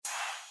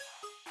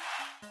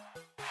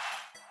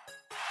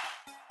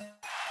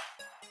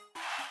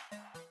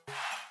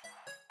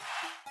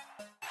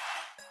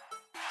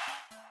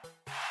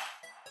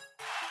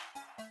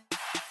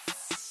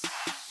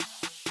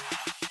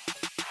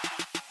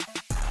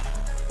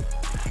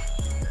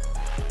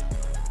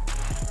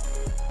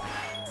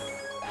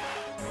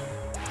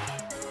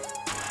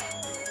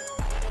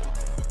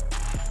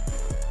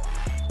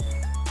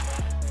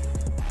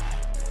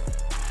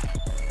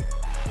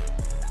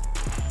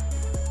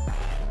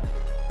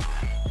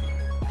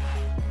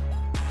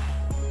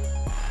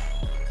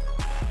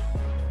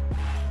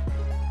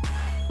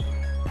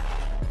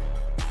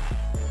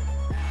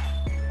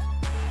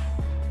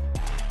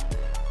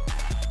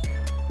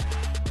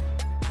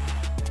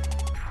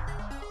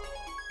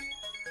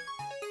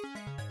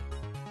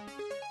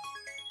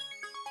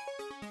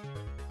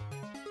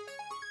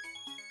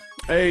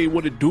Hey,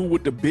 what it do,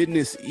 what the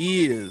business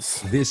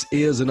is. This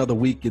is another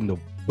week in the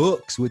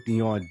books with the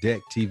On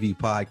Deck TV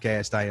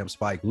podcast. I am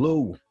Spike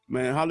Lou.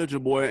 Man, holla at your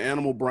boy,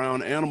 Animal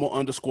Brown,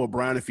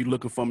 Animal_Brown, if you're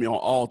looking for me on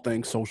all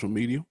things social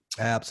media.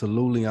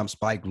 Absolutely. I'm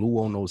Spike Lou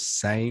on those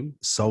same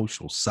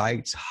social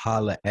sites.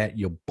 Holla at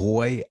your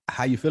boy.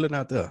 How you feeling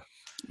out there?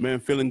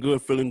 Man, feeling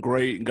good, feeling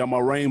great. Got my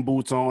rain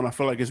boots on. I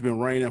feel like it's been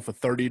raining for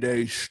 30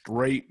 days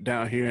straight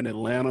down here in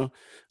Atlanta.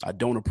 I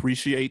don't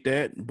appreciate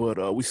that,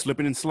 but we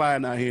slipping and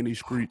sliding out here in these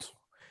streets.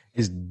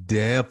 It's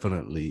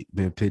definitely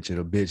been pitching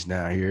a bitch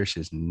down here. It's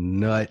just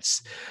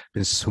nuts.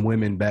 Been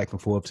swimming back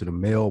and forth to the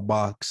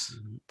mailbox.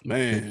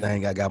 Man. Good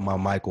thing I got my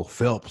Michael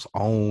Phelps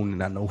on,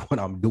 and I know what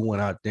I'm doing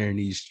out there in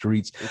these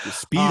streets. With the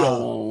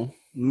Speedo on.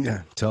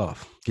 Yeah,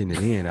 tough. Getting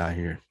it in out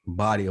here.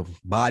 Body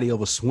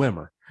of a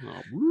swimmer.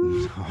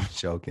 Oh, I'm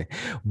joking.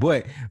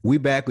 But we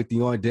back with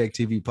the On Deck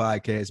TV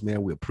podcast,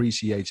 man. We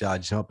appreciate y'all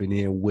jumping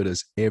in with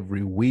us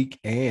every week.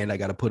 And I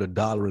got to put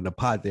 $1 in the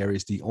pot there.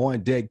 It's the On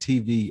Deck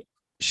TV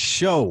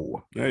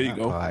show. There you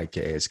go.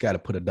 Podcast. Got to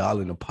put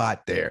 $1 in the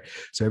pot there.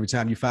 So every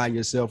time you find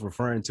yourself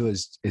referring to it,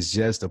 it's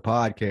just a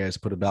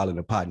podcast, put $1 in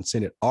the pot and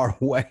send it our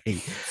way.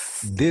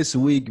 This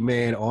week,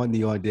 man, on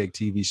the On Deck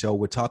TV show,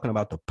 we're talking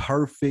about the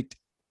perfect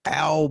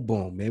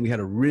album, man. We had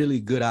a really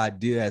good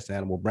idea as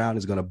Animal Brown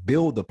is going to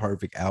build the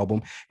perfect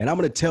album, and I'm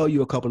going to tell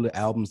you a couple of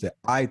albums that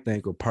I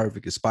think are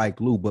perfect as Spike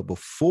Lou. But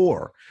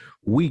before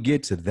we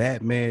get to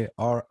that, man,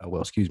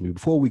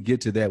 before we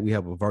get to that, we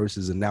have a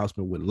versus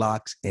announcement with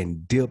Lox and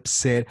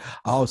Dipset.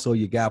 Also,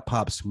 you got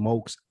Pop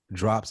Smoke's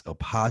drops a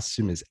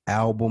posthumous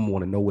album.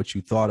 Want to know what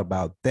you thought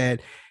about that?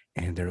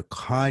 And there are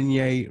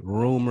Kanye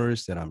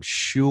rumors that I'm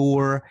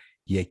sure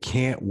you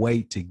can't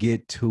wait to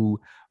get to.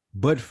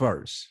 But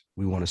first,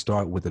 we want to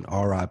start with an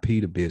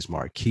RIP to Biz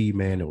Markie,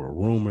 man. There were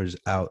rumors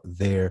out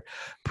there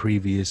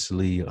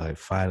previously. It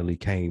finally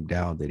came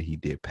down that he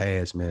did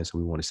pass, man. So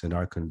we want to send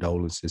our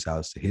condolences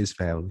out to his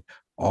family,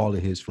 all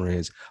of his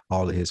friends,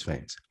 all of his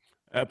fans.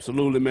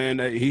 Absolutely, man.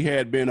 He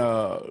had been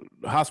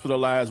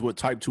hospitalized with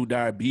type 2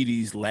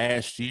 diabetes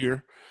last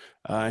year.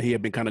 He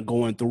had been kind of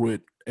going through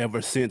it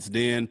ever since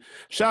then.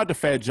 Shout out to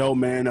Fat Joe,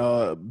 man.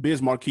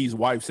 Biz Markie's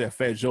wife said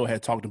Fat Joe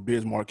had talked to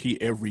Biz Markie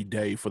every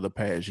day for the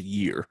past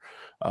year.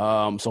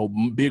 So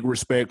big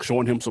respect,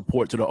 showing him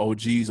support to the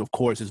OGs. Of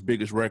course, his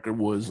biggest record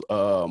was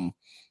The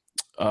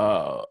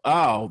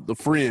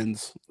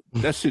Friends.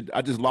 That shit,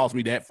 I just lost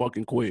me that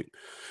fucking quick.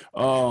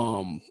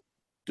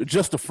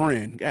 Just a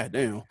Friend. God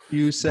damn.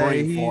 You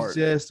say he's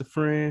just a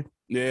friend?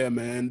 Yeah,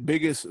 man.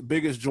 Biggest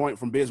joint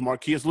from Biz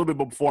Markie. It's a little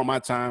bit before my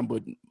time,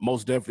 but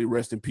most definitely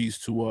rest in peace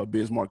to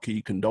Biz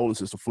Markie.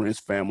 Condolences to friends,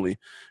 family,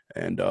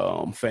 and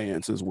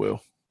fans as well.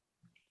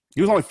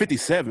 He was only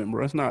 57,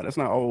 bro. That's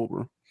not old,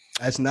 bro.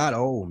 That's not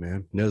old,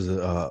 man. There's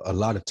a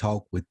lot of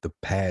talk with the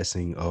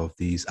passing of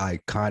these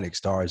iconic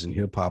stars in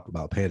hip hop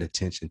about paying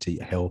attention to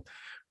your health,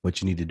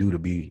 what you need to do to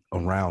be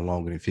around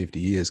longer than 50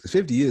 years. Because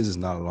 50 years is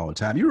not a long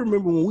time. You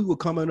remember when we were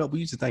coming up, we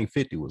used to think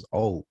 50 was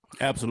old.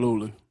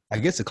 Absolutely. I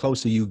guess the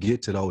closer you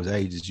get to those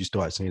ages, you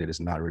start seeing that it's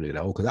not really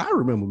that old. Because I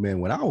remember, man,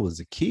 when I was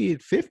a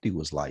kid, 50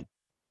 was like,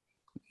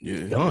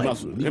 it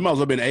must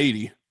have been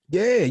 80.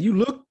 Yeah, you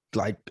look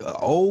like an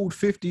old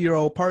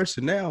 50-year-old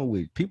person now.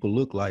 People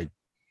look like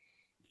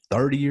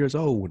 30 years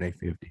old when they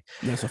 50.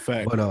 That's a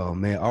fact. But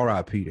man,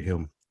 RIP to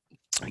him.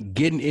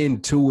 Getting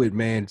into it,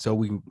 man, so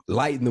we can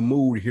lighten the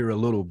mood here a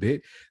little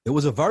bit. There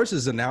was a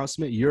versus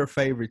announcement. Your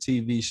favorite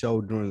TV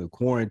show during the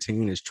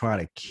quarantine is trying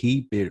to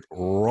keep it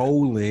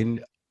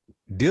rolling.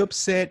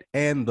 Dipset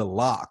and the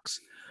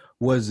Lox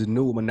was the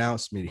new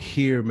announcement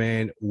here,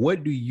 man.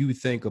 What do you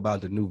think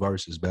about the new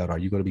versus battle? Are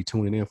you going to be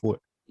tuning in for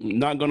it?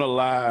 Not gonna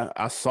lie,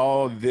 I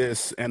saw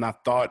this and I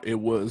thought it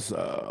was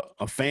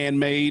a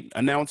fan-made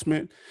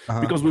announcement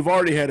because we've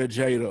already had a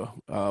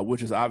Jada,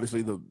 which is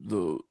obviously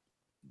the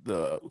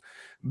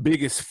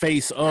biggest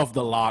face of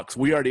the Lox.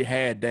 We already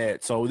had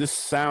that, so this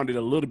sounded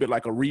a little bit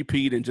like a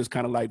repeat and just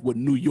kind of like what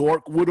New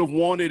York would have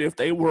wanted if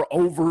they were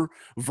over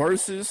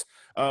versus.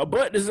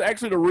 But this is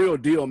actually the real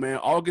deal, man.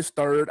 August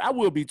 3rd, I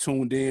will be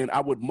tuned in. I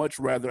would much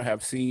rather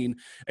have seen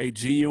a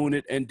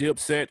G-Unit and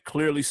Dipset.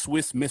 Clearly,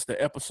 Swiss missed the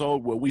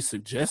episode where we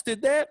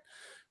suggested that.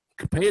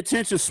 Pay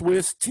attention,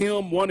 Swiss,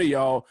 Tim, one of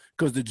y'all,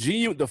 because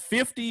the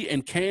 50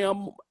 and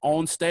Cam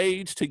on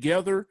stage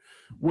together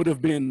would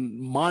have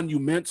been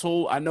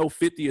monumental. I know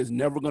 50 is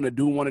never going to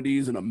do one of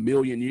these in a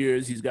million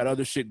years. He's got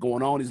other shit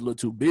going on. He's a little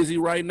too busy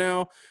right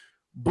now.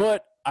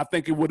 But I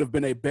think it would have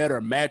been a better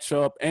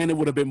matchup, and it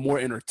would have been more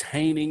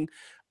entertaining.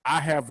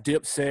 I have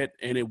Dipset,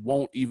 and it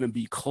won't even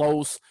be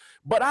close.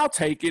 But I'll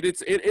take it.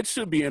 It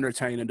should be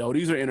entertaining, though.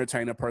 These are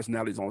entertaining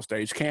personalities on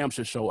stage. Cam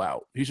should show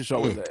out. He should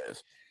show his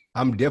ass.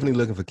 I'm definitely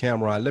looking for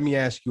Cameron. Let me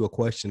ask you a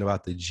question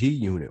about the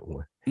G-Unit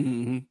one.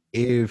 Mm-hmm.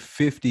 If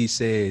 50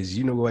 says,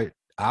 you know what,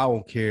 I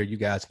don't care, you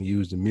guys can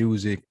use the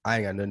music, I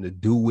ain't got nothing to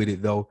do with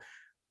it, though,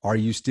 are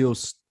you still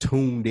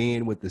tuned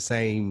in with the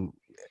same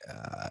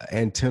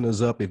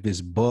antennas up if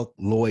it's Buck,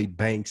 Lloyd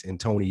Banks, and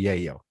Tony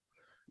Yayo?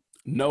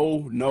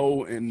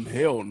 No, and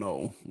hell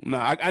no.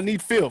 Nah, I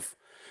need Fifth.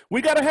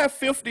 We got to have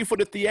 50 for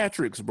the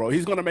theatrics, bro.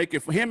 He's going to make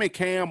it. Him and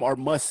Cam are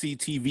must-see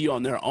TV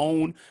on their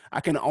own.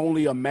 I can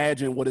only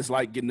imagine what it's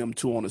like getting them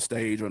two on the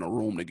stage or in a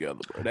room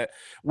together, bro. That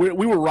we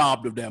were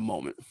robbed of that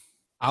moment.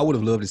 I would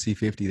have loved to see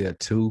 50 there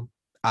too.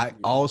 I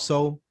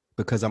also,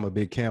 because I'm a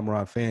big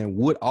Cameron fan,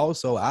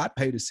 I'd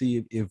pay to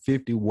see if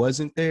 50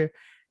 wasn't there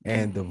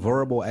and the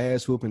verbal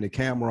ass whooping that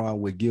Cameron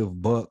would give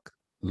Buck,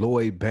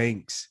 Lloyd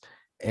Banks,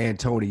 and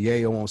Tony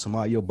Yayo on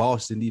some, your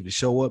boss didn't even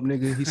show up,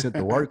 nigga. He sent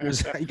the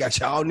workers. He got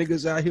y'all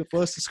niggas out here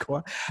for us to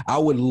squad. I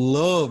would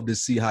love to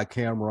see how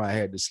Cameron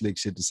had the slick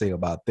shit to say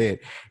about that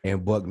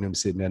and Buck and them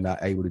sitting there not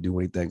able to do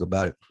anything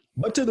about it.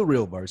 But to the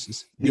real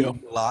verses,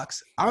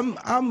 Locks,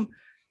 I'm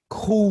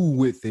cool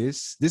with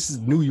this. This is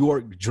New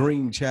York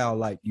dream child,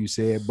 like you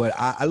said, but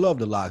I love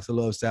the Locks. I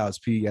love Styles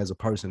P as a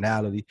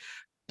personality.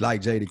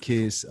 Like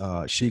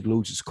Jadakiss, Sheek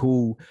Louch is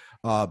cool.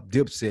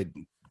 Dipset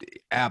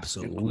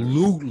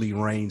absolutely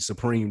reigns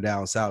supreme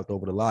down south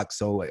over the Locks.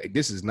 So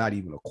this is not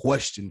even a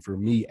question for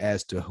me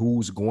as to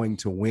who's going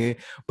to win.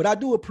 But I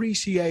do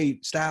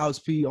appreciate Styles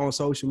P on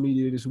social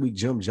media this week,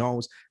 Jim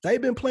Jones.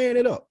 They've been playing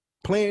it up,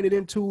 playing it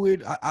into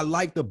it. I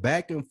like the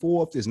back and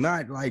forth. It's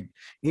not like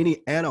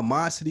any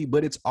animosity,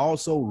 but it's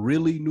also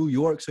really New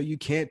York, so you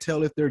can't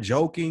tell if they're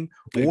joking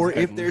or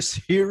if they're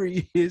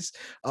serious.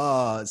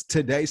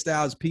 Today,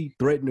 Styles P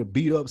threatened to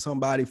beat up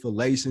somebody for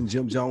lacing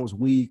Jim Jones'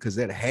 weed because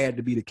that had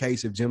to be the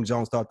case if Jim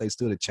Jones thought they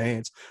stood a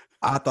chance.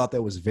 I thought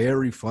that was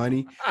very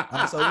funny.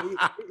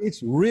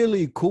 It's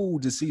really cool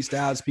to see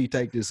Styles P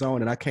take this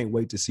on, and I can't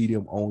wait to see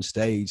them on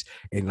stage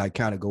and like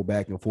kind of go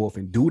back and forth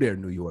and do their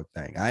New York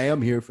thing. I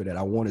am here for that.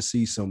 I want to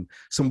see some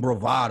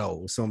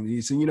bravado, some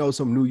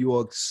New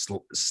York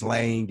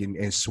slang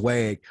and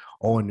swag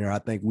on there. I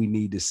think we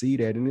need to see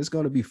that, and it's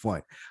going to be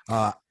fun.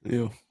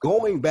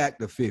 Going back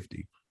to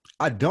 50.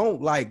 I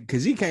don't like,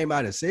 because he came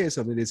out and said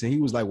something to this, and he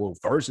was like, well,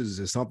 versus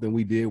is something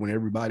we did when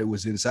everybody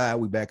was inside,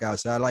 we back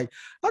outside. Like,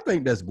 I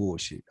think that's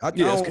bullshit. I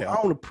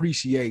don't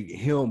appreciate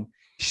him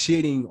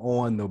shitting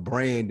on the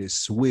brand that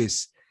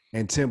Swiss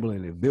and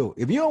Timberland have built.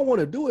 If you don't want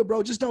to do it,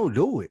 bro, just don't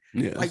do it.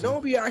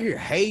 Don't be out here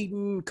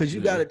hating because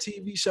you got a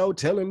TV show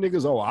telling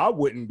niggas, oh, I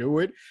wouldn't do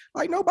it.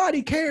 Like,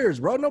 nobody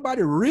cares, bro.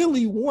 Nobody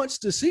really wants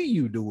to see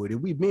you do it. If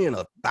we being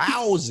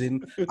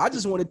 1,000, I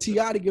just wanted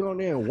T.I. to get on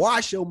there and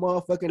wash your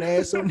motherfucking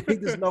ass so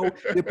niggas know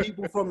the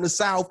people from the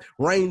South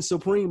reign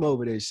supreme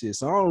over that shit.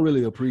 So I don't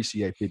really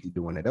appreciate 50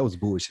 doing that. That was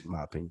bullshit in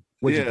my opinion.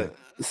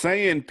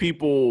 Saying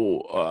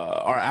people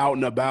are out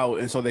and about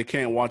and so they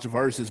can't watch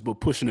verses, but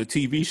pushing a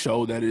TV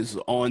show that is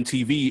on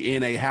TV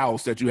in a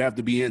house that you have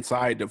to be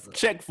inside to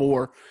check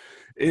for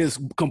is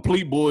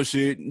complete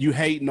bullshit. You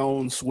hating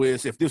on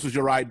Swiss. If this was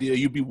your idea,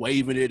 you'd be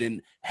waving it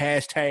and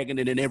hashtagging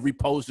it in every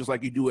post just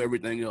like you do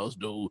everything else,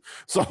 dude.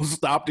 So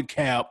stop the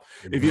cap.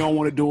 If you don't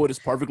want to do it, it's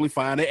perfectly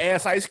fine. They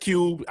asked Ice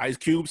Cube. Ice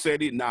Cube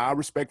said it. Nah, I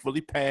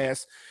respectfully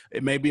pass.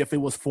 Maybe if it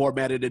was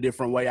formatted a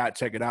different way, I'd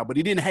check it out. But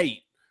he didn't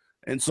hate.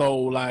 And so,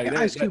 like,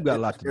 Ice Cube got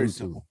a lot to do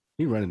too.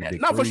 He running the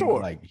big not for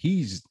sure. Like,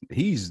 he's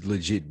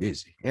legit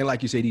busy, and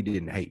like you said, he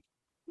didn't hate.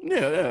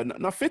 Yeah.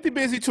 Now 50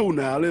 busy too.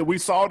 Now we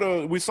saw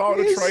the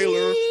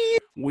trailer.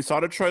 We saw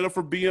the trailer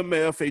for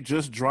BMF. They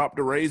just dropped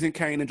the Raising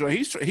Cane's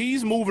joint.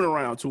 He's moving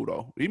around too,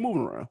 though. He's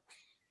moving around.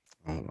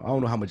 I don't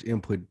know how much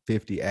input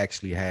 50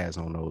 actually has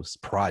on those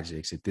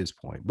projects at this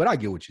point, but I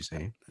get what you're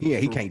saying. He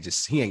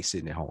ain't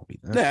sitting at home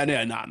either.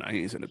 Nah, he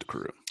ain't sitting at the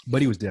crib.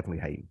 But he was definitely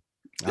hating.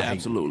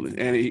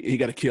 Absolutely. And he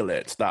got to kill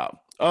that.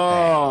 Stop.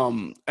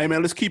 Hey,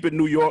 man, let's keep it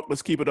New York.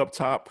 Let's keep it up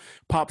top.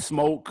 Pop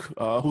Smoke,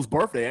 whose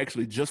birthday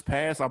actually just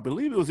passed. I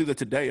believe it was either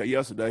today or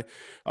yesterday.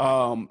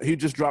 He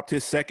just dropped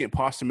his second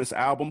posthumous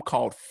album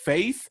called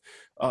Faith.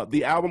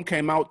 The album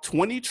came out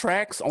 20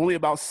 tracks. Only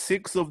about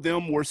 6 of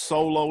them were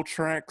solo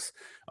tracks.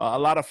 A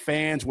lot of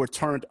fans were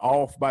turned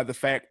off by the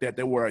fact that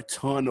there were a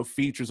ton of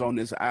features on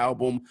this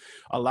album.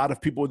 A lot of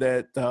people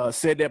that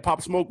said that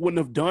Pop Smoke wouldn't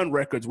have done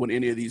records with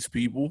any of these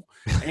people.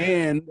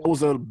 And there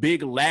was a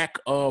big lack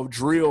of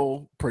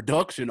drill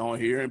production on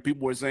here. And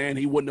people were saying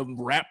he wouldn't have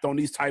rapped on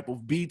these type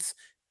of beats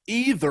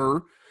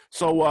either.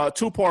 So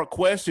 2-part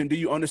question. Do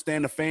you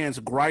understand the fans'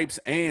 gripes?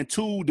 And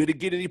 2, did it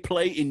get any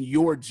play in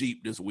your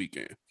Jeep this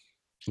weekend?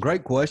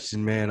 Great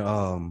question, man.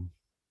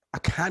 I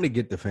kind of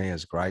get the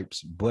fans'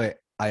 gripes, but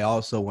I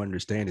also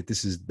understand that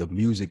this is the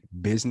music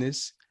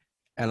business,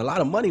 and a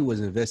lot of money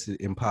was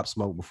invested in Pop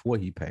Smoke before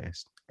he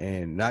passed.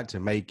 And not to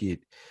make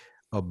it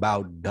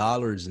about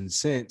dollars and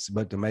cents,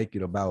 but to make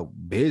it about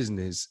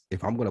business.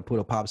 If I'm going to put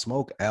a Pop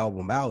Smoke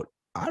album out,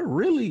 I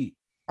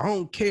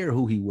don't care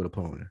who he would have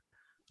put on there.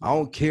 I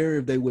don't care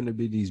if they wouldn't have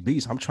been these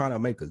beats. I'm trying to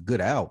make a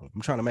good album.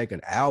 I'm trying to make an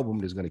album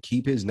that's going to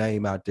keep his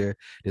name out there,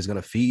 that's going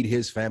to feed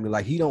his family.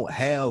 Like, he don't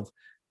have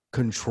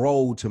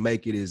control to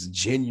make it as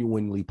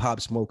genuinely Pop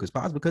Smoke as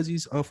possible because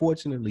he's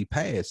unfortunately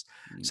passed.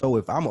 So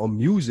if I'm a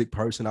music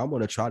person, I'm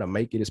going to try to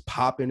make it as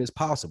popping as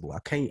possible.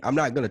 I'm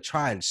not going to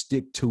try and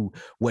stick to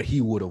what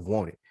he would have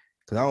wanted.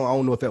 Because I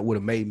don't know if that would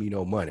have made me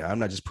no money. I'm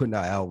not just putting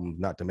out albums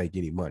not to make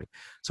any money.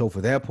 So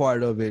for that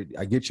part of it,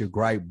 I get your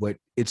gripe, but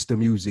it's the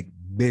music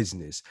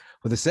business.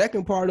 For the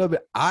second part of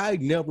it, I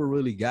never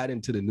really got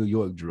into the New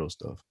York drill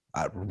stuff.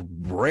 I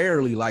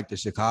rarely like the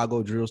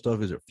Chicago drill stuff.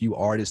 There's a few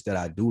artists that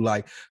I do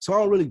like, so I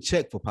don't really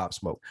check for Pop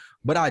Smoke.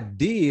 But I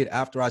did,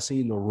 after I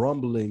seen the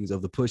rumblings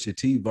of the Pusha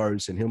T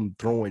verse and him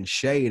throwing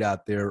shade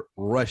out there,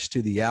 rush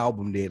to the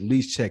album to at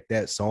least check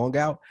that song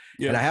out.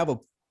 Yeah. And I have a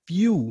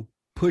few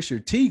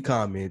Pusha T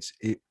comments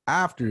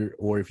after,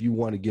 or if you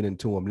want to get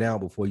into them now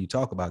before you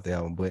talk about the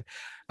album. But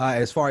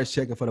as far as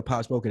checking for the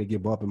Pop Smoke and to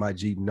get bumping my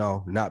Jeep,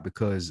 no, not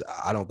because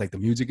I don't think the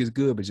music is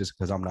good, but just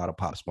because I'm not a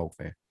Pop Smoke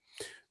fan.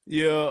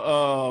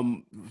 Yeah.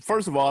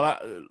 First of all,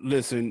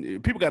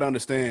 listen, people got to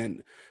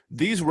understand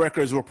these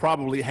records were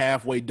probably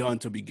halfway done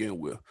to begin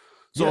with.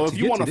 So if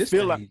you want to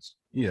feel like,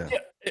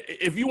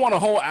 if you want a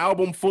whole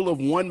album full of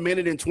 1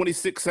 minute and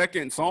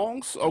 26-second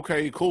songs,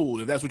 okay,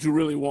 cool. If that's what you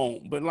really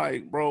want. But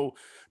like, bro,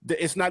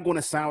 it's not going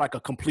to sound like a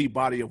complete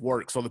body of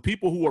work. So the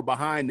people who are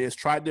behind this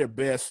tried their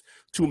best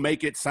to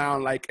make it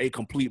sound like a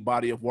complete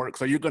body of work.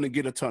 So you're going to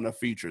get a ton of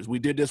features. We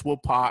did this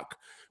with Pac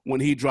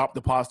when he dropped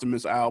the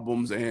posthumous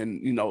albums,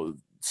 and, you know,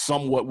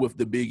 somewhat with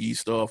the Biggie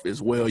stuff as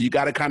well. You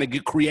got to kind of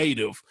get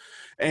creative,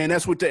 and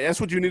that's what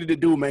you needed to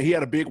do, man. He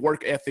had a big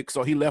work ethic,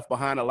 so he left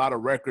behind a lot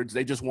of records.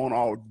 They just weren't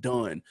all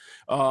done.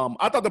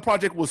 I thought the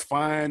project was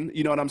fine.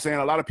 You know what I'm saying?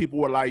 A lot of people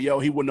were like, yo,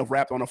 he wouldn't have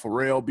rapped on a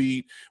Pharrell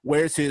beat.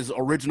 Where's his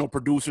original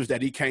producers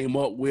that he came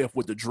up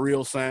with the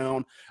drill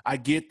sound? I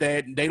get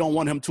that. They don't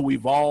want him to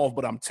evolve,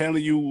 but I'm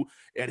telling you,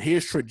 at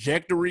his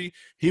trajectory,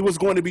 he was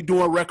going to be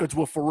doing records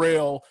with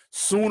Pharrell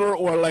sooner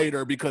or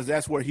later, because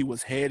that's where he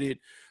was headed.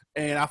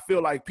 And I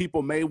feel like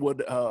people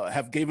would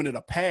have given it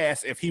a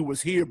pass if he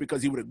was here,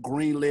 because he would have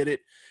greenlit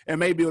it, and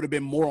maybe it would have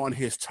been more on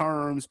his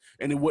terms,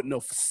 and it wouldn't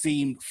have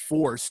seemed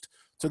forced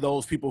to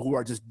those people who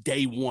are just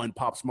day one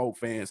Pop Smoke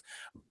fans.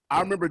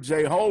 I remember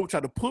J-Ho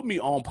tried to put me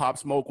on Pop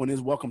Smoke when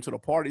his Welcome to the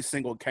Party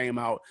single came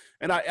out,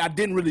 and I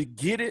didn't really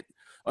get it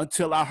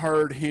until I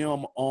heard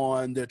him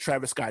on the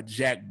Travis Scott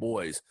Jack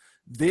Boys.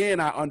 Then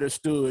I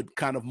understood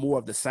kind of more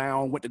of the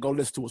sound, went to go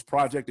listen to his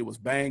project. It was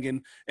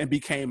banging, and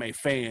became a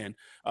fan.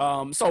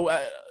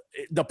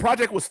 The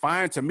project was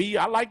fine to me.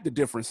 I like the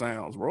different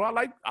sounds, bro.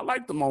 I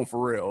like them on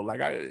Pharrell.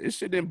 Like, it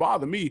shit didn't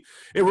bother me.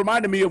 It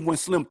reminded me of when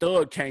Slim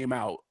Thug came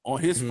out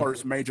on his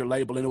first major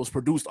label, and it was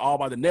produced all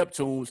by the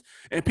Neptunes.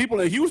 And people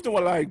in Houston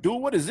were like,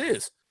 dude, what is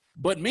this?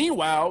 But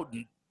meanwhile,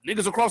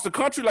 niggas across the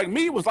country like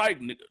me was like,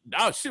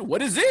 oh shit,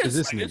 what is this?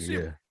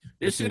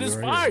 This shit is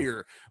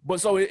fire.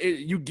 But so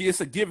it's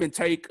a give and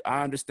take.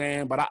 I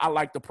understand, but I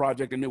like the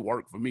project, and it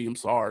worked for me. I'm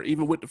sorry,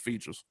 even with the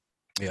features.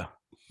 Yeah.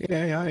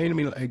 I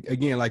mean,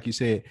 again, like you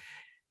said,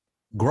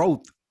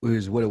 growth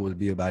is what it would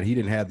be about. He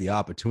didn't have the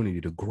opportunity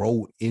to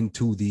grow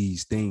into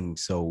these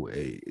things. So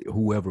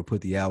whoever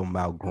put the album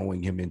out,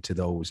 growing him into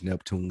those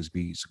Neptunes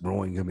beats,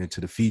 growing him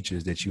into the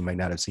features that you may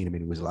not have seen him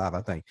when he was live,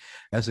 I think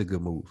that's a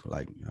good move.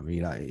 Like, I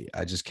mean,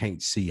 I just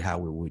can't see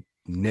how it would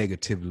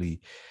negatively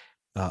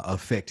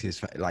affect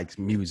his like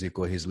music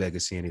or his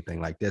legacy,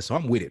 anything like that. So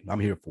I'm with it. I'm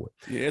here for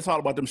it. Yeah, it's all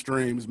about them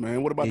streams,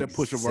 man. What about that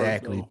Pusha verse?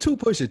 Exactly. To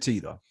Pusha T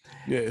though.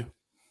 Yeah.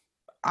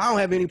 I don't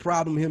have any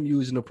problem him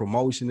using the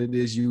promotion of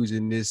this,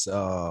 using this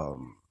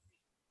album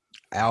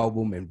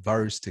and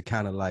verse to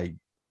kind of like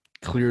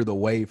clear the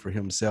way for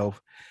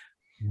himself.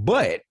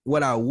 But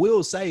what I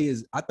will say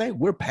is, I think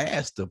we're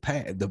past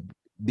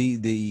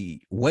the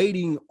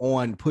waiting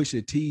on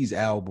Pusha T's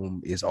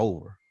album is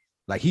over.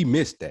 Like, he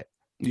missed that.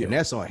 Yeah. And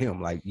that's on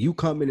him. Like, you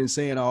coming and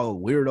saying,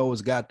 oh,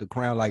 Weirdos got the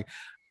crown. Like,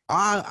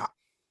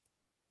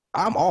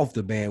 I'm off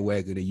the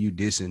bandwagon of you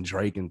dissing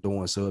Drake and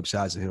throwing sub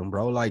shots at him,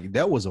 bro. Like,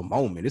 that was a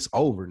moment. It's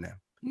over now.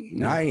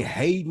 Mm-hmm. I ain't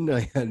hating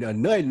or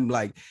nothing.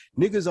 Like,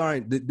 niggas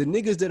aren't the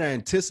niggas that are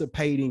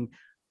anticipating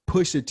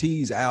Pusha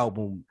T's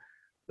album.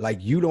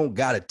 Like, you don't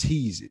gotta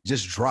tease it.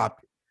 Just drop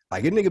it.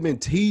 Like, that nigga been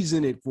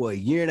teasing it for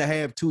 1.5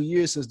 years, 2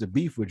 years since the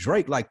beef with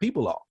Drake. Like,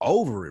 people are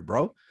over it,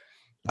 bro.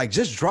 Like,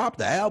 just drop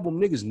the album.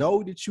 Niggas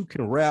know that you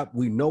can rap.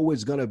 We know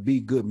it's going to be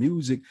good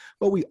music.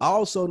 But we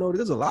also know that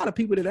there's a lot of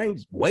people that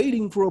ain't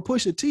waiting for a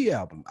Pusha T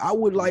album.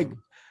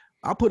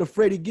 I put a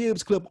Freddie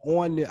Gibbs clip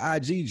on the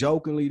IG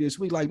jokingly this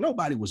week. Like,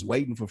 nobody was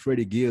waiting for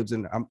Freddie Gibbs.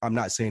 And I'm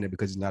not saying that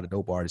because he's not a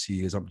dope artist.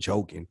 He is. I'm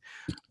joking.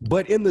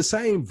 But in the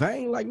same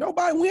vein, like,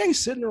 we ain't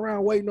sitting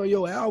around waiting on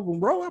your album,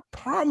 bro. I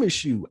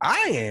promise you. I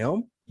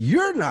am.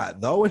 You're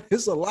not, though, and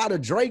there's a lot of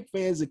Drake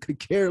fans that could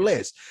care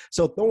less.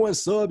 So throwing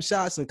sub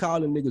shots and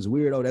calling niggas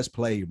weirdo, that's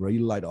play, bro.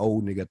 You like the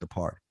old nigga at the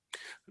party.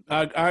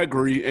 I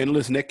agree. And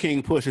listen, that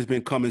King Push has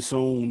been coming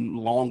soon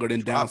longer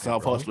than Down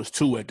South Hustlers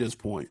 2 at this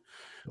point.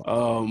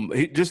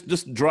 He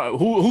just drop.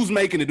 Who's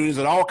making it? Is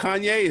it all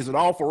Kanye? Is it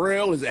all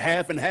Pharrell? Is it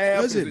half and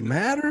half? Does it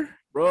matter?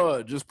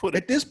 Bro, just put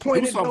at this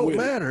point it don't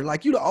matter.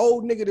 Like, you the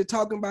old nigga that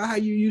talking about how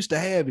you used to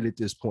have it at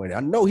this point.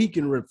 I know he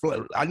can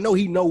reflect. I know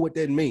he know what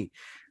that means.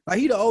 Like,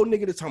 he the old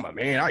nigga that's talking about,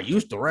 man, I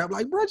used to rap.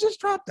 Like, bro,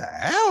 just drop the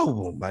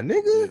album, my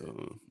nigga.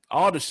 Yeah.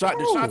 All the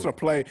shots are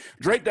play.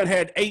 Drake done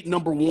had 8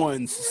 number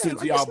ones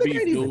since y'all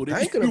beef, dude.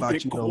 Thinking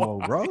about you no more,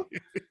 bro.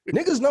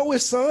 Niggas know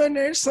his son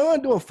there. His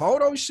son doing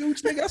photo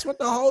shoots, nigga. That's what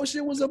the whole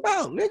shit was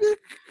about, nigga.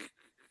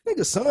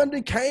 Nigga, son,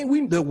 they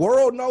came. The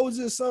world knows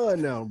his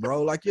son now,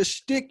 bro. Like, your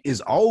shtick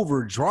is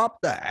over. Drop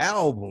the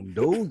album,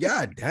 dude.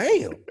 God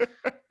damn.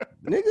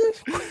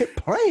 Nigga, quit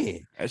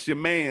playing. That's your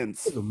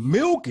man's. Nigga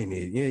milking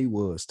it. Yeah, he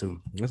was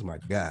too. That's my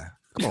guy.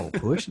 Come on,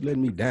 Push. You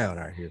letting me down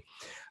out here.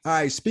 All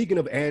right, speaking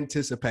of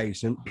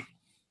anticipation,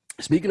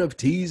 speaking of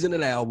teasing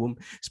an album,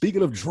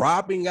 speaking of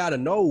dropping out of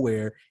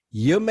nowhere,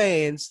 your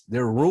man's,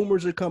 their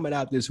rumors are coming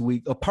out this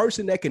week. A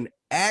person that can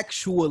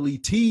actually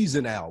tease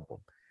an album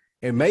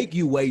and make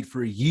you wait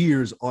for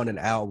years on an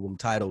album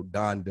titled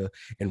Donda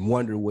and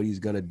wonder what he's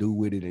going to do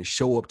with it and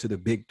show up to the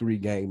Big 3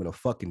 game in a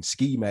fucking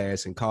ski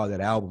mask and call that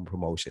album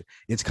promotion.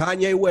 It's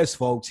Kanye West,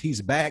 folks.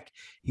 He's back.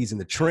 He's in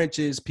the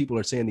trenches. People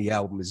are saying the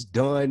album is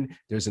done.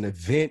 There's an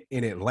event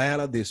in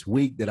Atlanta this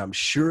week that I'm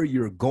sure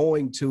you're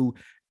going to.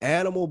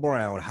 Animal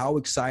Brown, how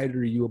excited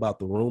are you about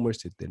the rumors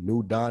that the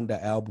new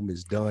Donda album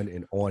is done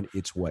and on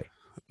its way?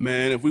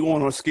 Man, if we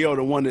want on a scale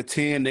of 1 to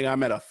 10, nigga,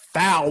 I'm at a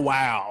foul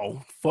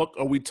wow. Fuck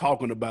are we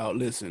talking about?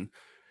 Listen,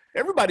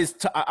 everybody's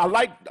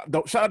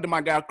shout out to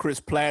my guy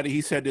Chris Platter.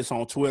 He said this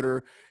on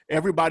Twitter.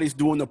 Everybody's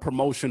doing the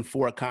promotion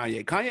for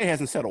Kanye. Kanye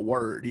hasn't said a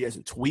word. He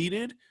hasn't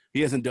tweeted.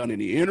 He hasn't done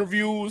any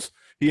interviews.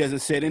 He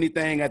hasn't said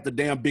anything at the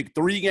damn Big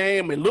 3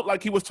 game. It looked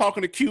like he was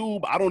talking to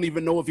Cube. I don't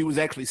even know if he was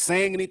actually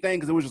saying anything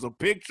because it was just a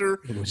picture,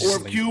 or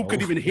if Cube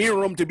could even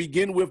hear him to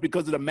begin with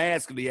because of the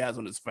mask that he has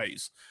on his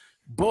face.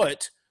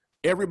 But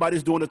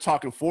everybody's doing the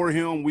talking for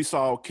him. We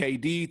saw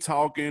KD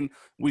talking.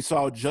 We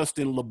saw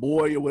Justin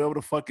LeBoy, or whatever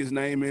the fuck his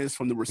name is,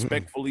 from the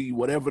Respectfully,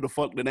 whatever the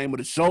fuck the name of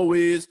the show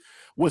is,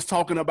 was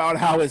talking about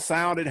how it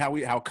sounded,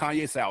 how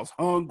Kanye sounds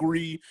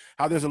hungry,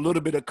 how there's a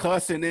little bit of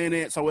cussing in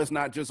it, so it's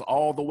not just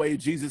all the way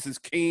Jesus is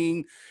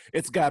king.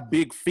 It's got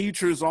big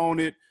features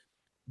on it.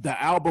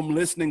 The album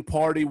listening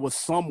party was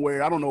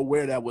somewhere. I don't know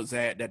where that was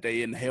at, that they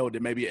held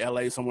it, maybe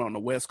LA, somewhere on the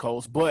West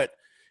Coast, but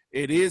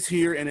it is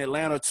here in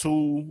Atlanta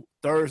too,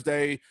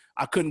 Thursday.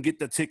 I couldn't get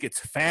the tickets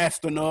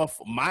fast enough.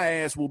 My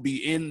ass will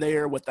be in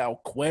there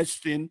without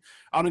question.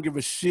 I don't give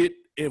a shit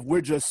if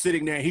we're just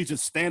sitting there and he's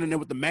just standing there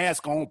with the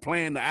mask on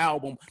playing the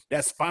album.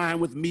 That's fine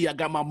with me. I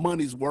got my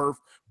money's worth.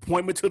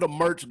 Point me to the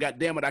merch. God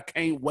damn it, I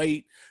can't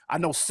wait. I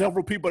know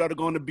several people that are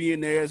going to be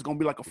in there. It's going to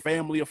be like a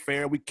family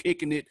affair. We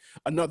kicking it.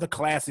 Another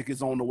classic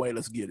is on the way.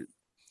 Let's get it.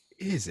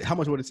 Is it? How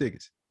much were the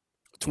tickets?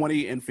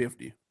 20 and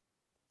 50.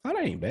 Oh,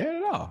 that ain't bad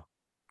at all.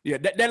 Yeah,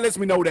 that lets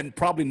me know that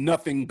probably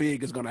nothing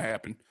big is going to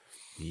happen.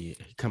 Yeah,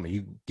 come on,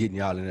 you getting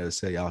y'all in there to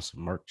sell y'all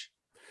some merch.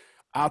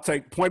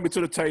 Point me to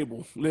the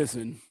table.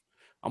 Listen,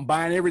 I'm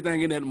buying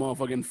everything in that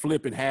motherfucker and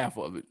flipping half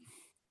of it.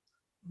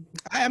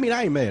 I mean,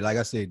 I ain't mad. Like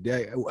I said,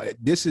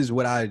 this is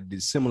what I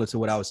did, similar to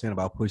what I was saying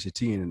about Pusha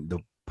T and the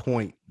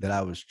point that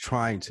I was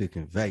trying to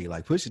convey.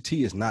 Like, Pusha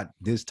T is not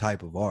this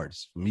type of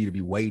artist for me to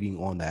be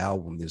waiting on the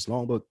album this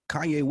long, but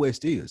Kanye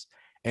West is.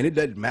 And it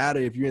doesn't matter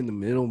if you're in the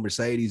middle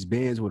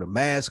Mercedes-Benz with a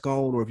mask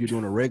on or if you're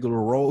doing a regular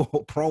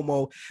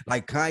promo.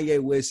 Like,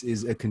 Kanye West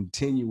is a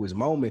continuous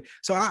moment.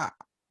 So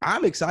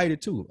I'm excited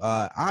too.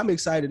 I'm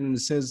excited in the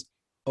sense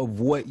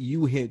of what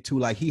you hint to.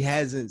 Like, he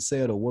hasn't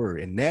said a word,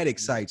 and that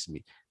excites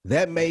me.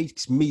 That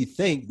makes me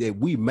think that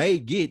we may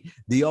get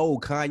the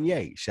old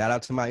Kanye. Shout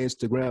out to my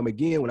Instagram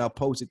again when I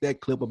posted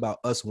that clip about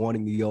us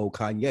wanting the old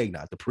Kanye,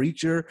 not the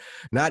preacher,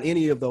 not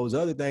any of those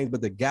other things,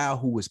 but the guy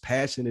who was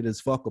passionate as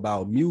fuck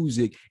about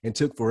music and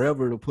took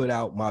forever to put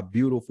out My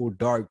Beautiful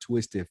Dark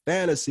Twisted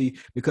Fantasy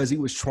because he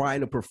was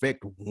trying to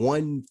perfect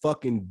one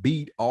fucking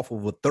beat off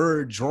of a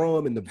third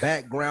drum in the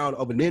background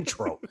of an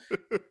intro.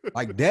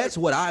 Like, that's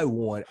what I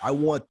want. I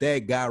want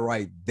that guy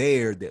right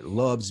there that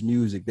loves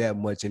music that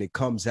much and it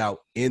comes out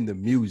in the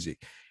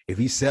music. If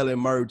he's selling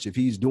merch, if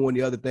he's doing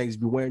the other things,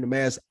 if he's wearing the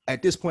mask,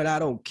 at this point, I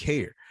don't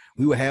care.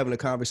 We were having a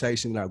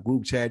conversation in our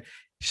group chat.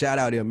 Shout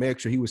out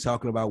MXtra. He was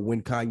talking about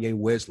when Kanye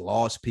West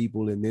lost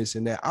people and this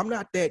and that. I'm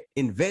not that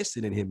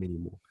invested in him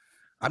anymore.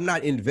 I'm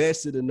not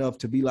invested enough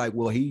to be like,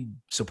 well, he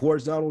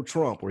supports Donald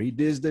Trump or he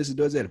does this and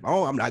does that.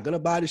 I'm not going to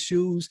buy the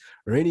shoes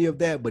or any of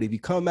that. But if he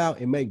come out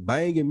and make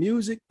banging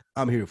music,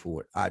 I'm here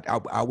for it.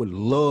 I would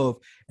love,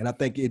 and I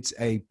think it's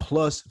a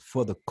plus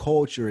for the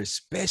culture,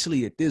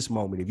 especially at this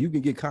moment. If you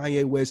can get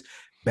Kanye West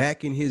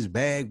back in his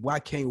bag, well,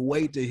 I can't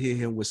wait to hear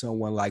him with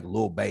someone like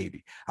Lil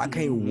Baby. I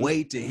can't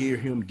wait to hear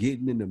him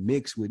getting in the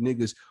mix with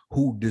niggas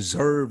who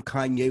deserve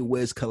Kanye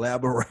West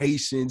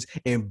collaborations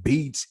and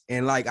beats.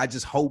 And like, I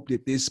just hope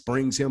that this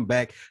brings him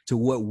back to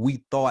what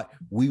we thought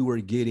we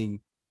were getting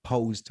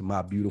posed to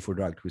My Beautiful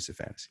Dark Twisted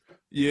Fantasy.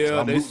 Yeah,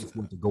 so I'm rooting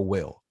for it to go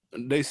well.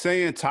 They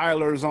saying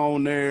Tyler's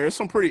on there. There's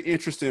some pretty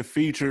interesting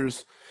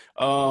features.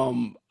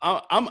 I'm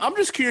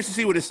just curious to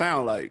see what it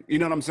sounds like. You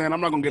know what I'm saying?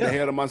 I'm not gonna get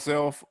ahead of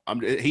myself.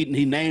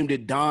 He named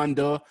it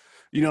Donda.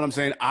 You know what I'm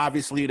saying?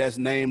 Obviously, that's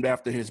named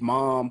after his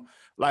mom.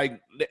 Like,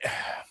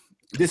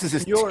 this is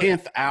his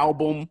 10th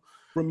album.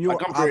 From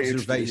your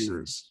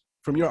observations,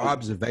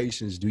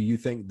 do you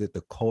think that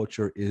the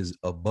culture is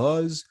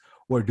abuzz?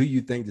 Or do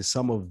you think that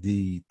some of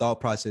the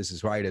thought process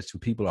is right as to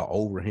people are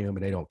over him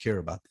and they don't care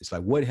about this?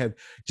 Like,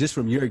 just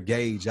from your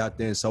gauge out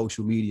there in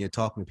social media and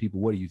talking to people,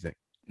 what do you think?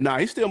 Nah,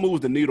 he still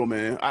moves the needle,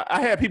 man. I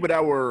had people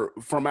that were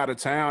from out of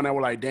town that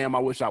were like, damn, I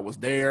wish I was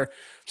there.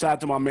 Shout out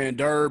to my man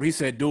Derb. He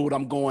said, dude,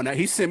 I'm going out.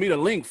 He sent me the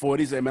link for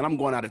it. He said, man, I'm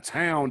going out of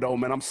town, though,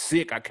 man. I'm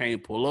sick. I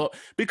can't pull up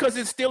because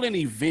it's still an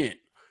event.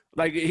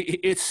 Like,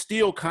 it's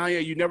still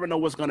Kanye. You never know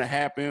what's going to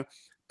happen.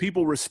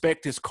 People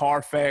respect his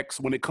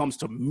Carfax when it comes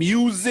to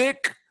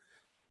music.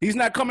 He's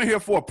not coming here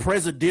for a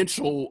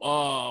presidential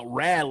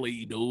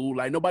rally, dude.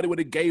 Like, nobody would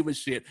have gave a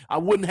shit. I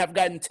wouldn't have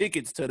gotten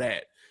tickets to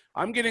that.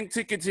 I'm getting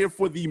tickets here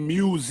for the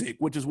music,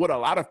 which is what a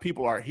lot of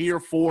people are here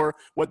for.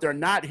 What they're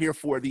not here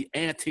for, the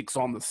antics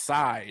on the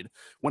side.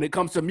 When it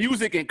comes to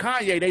music and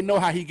Kanye, they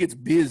know how he gets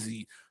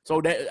busy. So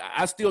that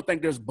I still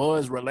think there's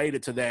buzz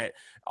related to that.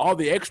 All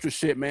the extra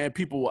shit, man,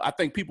 I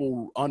think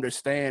people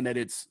understand that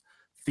it's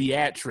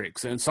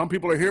theatrics. And some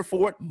people are here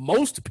for it.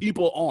 Most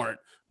people aren't.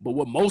 But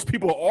what most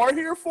people are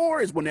here for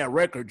is when that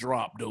record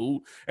drop, dude.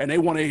 And they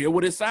want to hear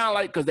what it sound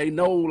like because they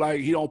know,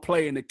 like, he don't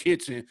play in the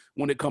kitchen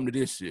when it come to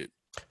this shit.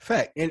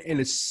 Fact. And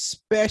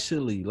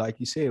especially, like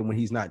you said, when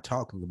he's not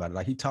talking about it.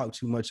 Like, he talked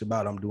too much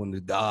about I'm doing the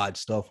God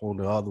stuff on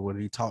the other one.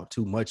 He talked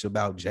too much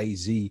about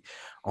Jay-Z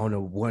on the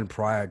one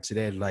prior to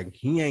that. Like,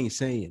 he ain't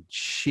saying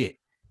shit.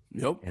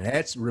 Yep. And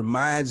that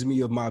reminds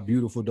me of My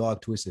Beautiful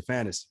Dark Twisted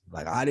Fantasy.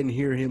 Like, I didn't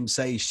hear him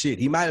say shit.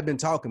 He might have been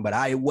talking, but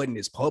it wasn't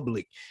as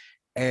public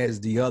as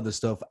the other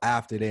stuff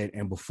after that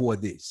and before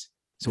this.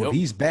 So if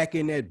he's back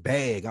in that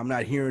bag, I'm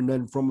not hearing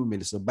nothing from him.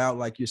 And it's about,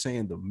 like you're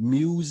saying, the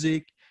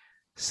music.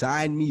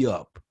 Sign me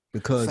up,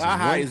 because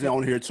Sci-Hi is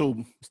on here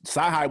too.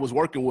 Sci-Hi was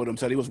working with him,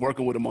 said he was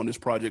working with him on this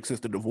project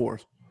since the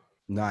divorce.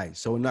 Nice.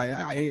 So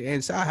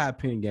and Sci-Hi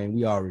Pen Game,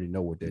 we already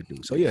know what they do.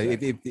 So yeah,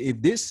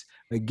 if this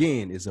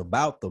again is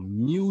about the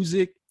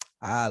music,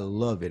 I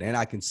love it, and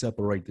I can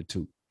separate the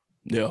two.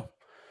 Yeah.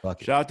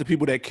 Shout out to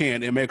people that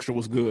can. M Extra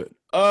was good.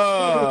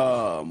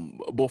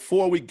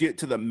 Before we get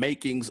to the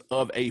makings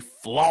of a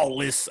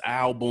flawless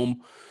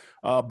album,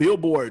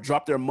 Billboard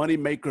dropped their money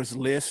makers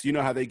list. You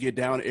know how they get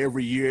down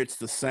every year. It's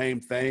the same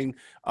thing.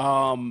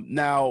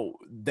 Now,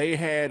 they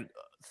had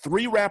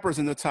 3 rappers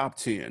in the top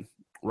 10,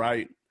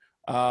 right?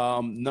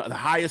 The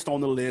highest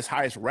on the list,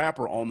 highest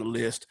rapper on the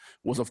list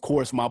was, of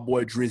course, my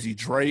boy Drizzy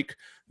Drake.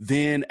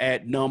 Then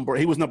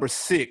he was number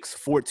 6,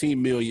 14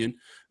 million.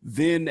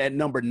 Then at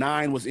number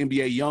 9 was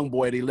NBA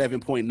Youngboy at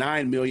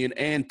 11.9 million.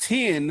 And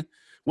 10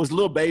 was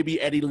Lil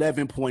Baby at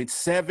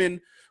 11.7.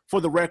 For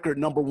the record,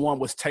 number 1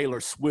 was Taylor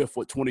Swift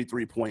with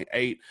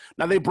 23.8.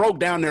 Now, they broke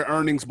down their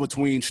earnings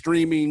between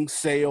streaming,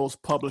 sales,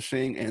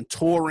 publishing, and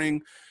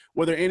touring.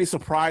 Were there any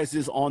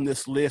surprises on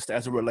this list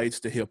as it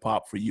relates to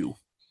hip-hop for you?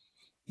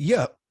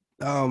 Yeah,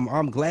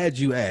 I'm glad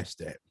you asked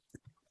that.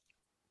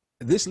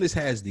 This list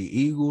has the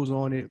Eagles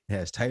on it,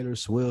 has Taylor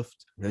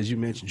Swift. As you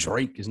mentioned,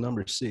 Drake is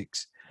number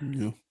 6.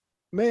 Yeah.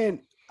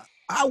 Man,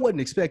 I wasn't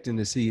expecting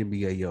to see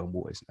NBA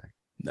Youngboy's name.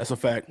 That's a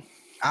fact.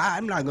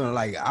 I'm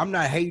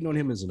not hating on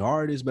him as an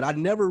artist, but I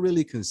never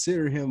really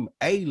consider him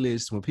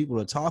A-list when people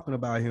are talking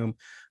about him.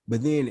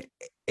 But then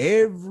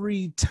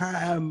every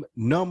time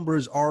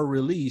numbers are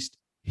released,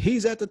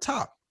 he's at the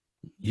top.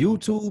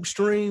 YouTube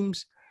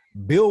streams,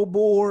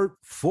 Billboard,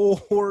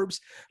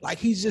 Forbes, like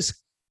he's just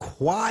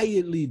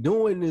quietly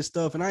doing this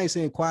stuff. And I ain't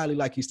saying quietly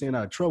like he's staying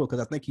out of trouble, because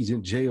I think he's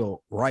in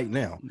jail right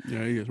now.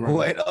 Yeah, he is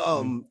right.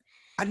 But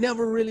he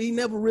never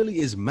really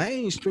is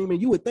mainstream.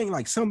 And you would think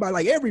like somebody,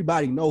 like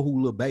everybody know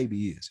who Lil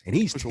Baby is, and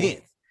he's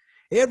 10th.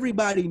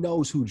 Everybody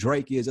knows who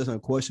Drake is. That's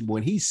unquestionable.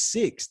 And he's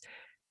 6th.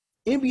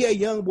 NBA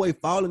Youngboy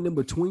falling in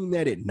between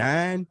that at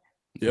 9,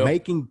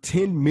 making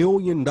 $10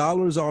 million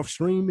off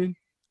streaming.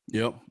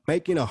 Yep.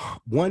 Making a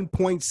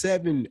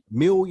 1.7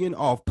 million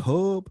off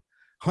pub,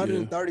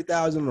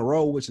 130,000 in a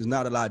row, which is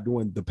not a lot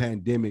during the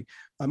pandemic.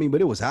 I mean,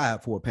 but it was high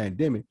for a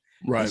pandemic.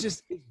 Right.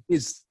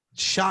 It's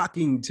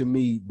shocking to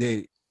me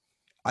that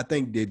I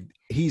think that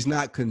he's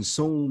not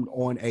consumed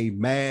on a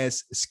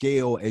mass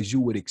scale as you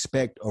would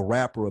expect a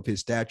rapper of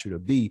his stature to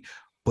be,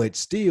 but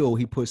still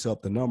he puts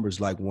up the numbers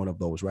like one of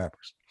those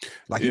rappers.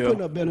 Like he's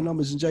putting up better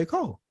numbers than J.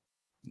 Cole.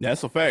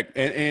 That's a fact.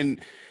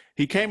 And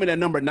he came in at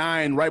number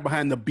 9, right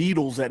behind the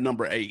Beatles at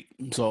number 8.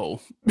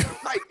 So,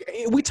 like,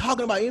 we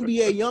talking about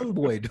NBA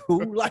Youngboy,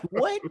 dude. Like,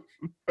 what?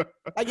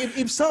 Like,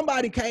 if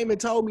somebody came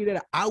and told me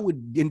that, I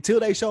would,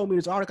 until they showed me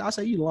this article, I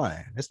say, you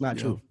lying. That's not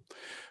true.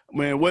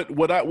 Man,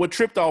 what I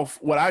tripped off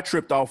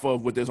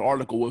of with this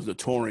article was the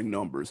touring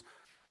numbers.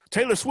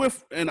 Taylor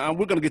Swift, and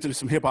we're going to get to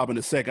some hip hop in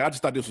a second. I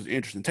just thought this was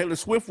interesting. Taylor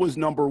Swift was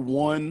number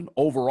 1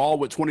 overall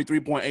with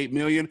 23.8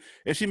 million,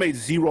 and she made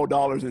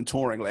 $0 in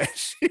touring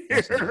last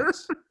year.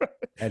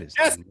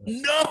 That's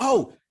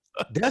no.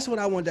 That's what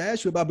I wanted to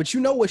ask you about. But you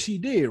know what she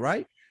did,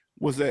 right?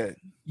 What's that?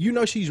 You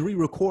know she's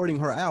re-recording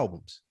her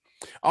albums.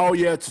 Oh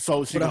yeah,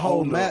 so she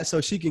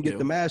so she can get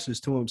the masters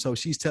to him. So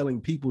she's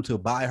telling people to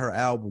buy her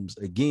albums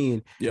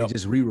again and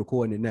just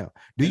re-recording it now.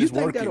 Do you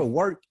think that'll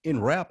work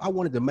in rap? I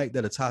wanted to make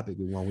that a topic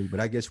in 1 week, but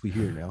I guess we're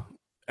here now.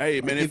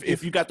 Hey man,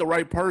 if you got the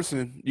right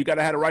person, you got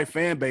to have the right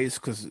fan base.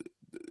 Because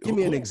give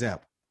me an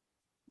example.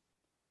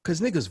 Because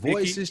niggas'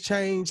 voices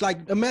change.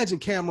 Like imagine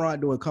Cameron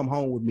doing "Come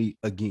Home with Me"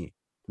 again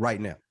right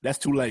now. That's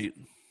too late.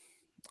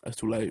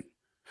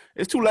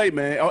 It's too late,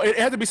 man. Oh, it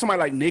had to be somebody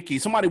like Nicki,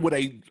 somebody with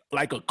a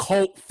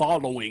cult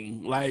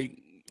following, like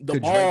the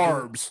Could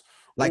Barbs.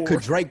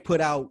 Could Drake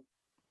put out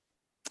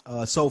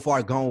So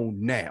Far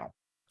Gone now?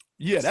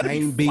 Yeah, that'd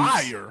Same be beats.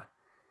 fire.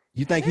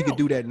 You think he could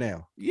do that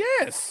now?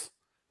 Yes.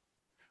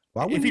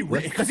 Why if he?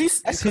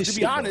 Because to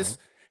be honest,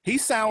 he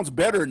sounds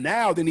better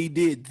now than he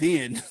did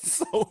then.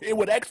 So it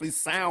would actually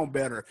sound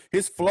better.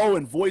 His flow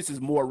and voice is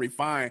more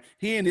refined.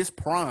 He in his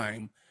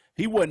prime.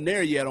 He wasn't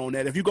there yet on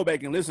that. If you go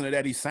back and listen to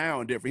that, he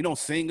sound different. He don't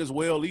sing as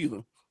well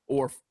either.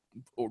 Or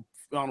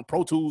on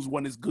Pro Tools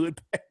wasn't as good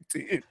back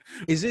then.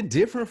 Is it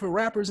different for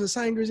rappers and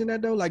singers in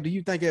that though? Like, do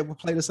you think it would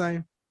play the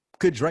same?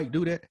 Could Drake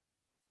do that?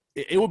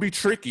 It would be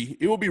tricky.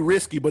 It would be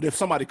risky, but if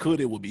somebody could,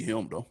 it would be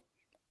him though.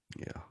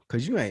 Yeah,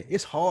 because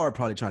it's hard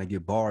probably trying to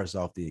get bars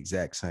off the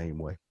exact same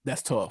way.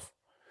 That's tough.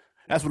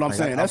 That's what I'm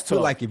saying. That's tough.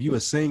 Like if you're a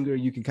singer, singer,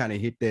 you can kind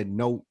of hit that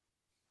note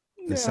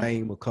the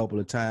same a couple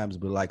of times,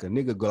 but like a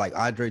nigga go like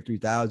Andre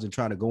 3000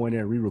 trying to go in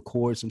there and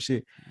re-record some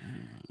shit.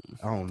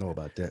 I don't know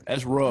about that.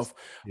 That's rough.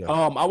 Yeah.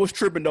 I was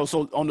tripping though.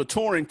 So on the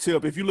touring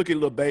tip, if you look at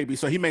Lil Baby,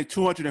 so he made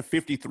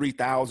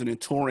 $253,000 in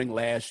touring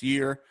last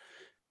year.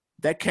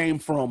 That came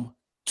from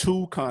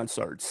 2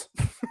 concerts.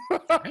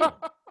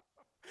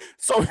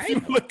 So if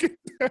you look at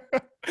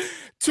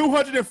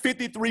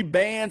 253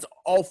 bands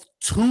off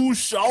 2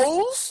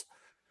 shows.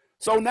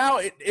 So now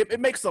it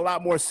makes a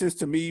lot more sense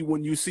to me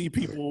when you see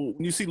people,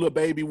 when you see Lil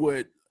Baby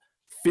with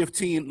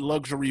 15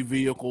 luxury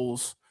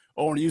vehicles,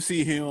 or when you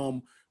see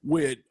him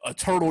with a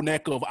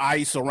turtleneck of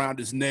ice around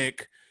his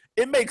neck.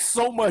 It makes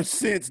so much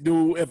sense,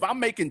 dude. If I'm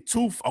making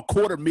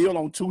 $250,000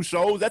 on 2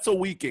 shows, that's a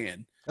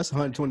weekend. That's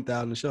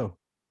 $120,000 a show.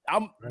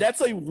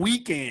 That's a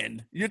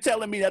weekend. You're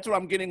telling me that's what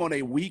I'm getting on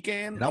a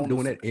weekend? And I'm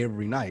doing that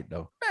every night,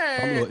 though.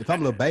 If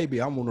I'm Lil Baby,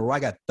 I'm on the road. I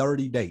got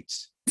 30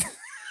 dates.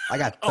 I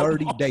got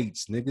 30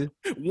 dates, nigga.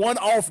 One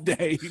off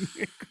day.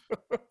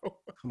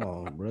 Come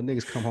on, bro.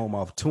 Niggas come home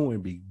off tour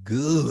and be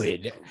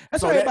good.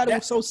 That's why everybody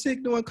was so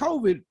sick during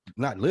COVID.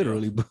 Not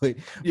literally, but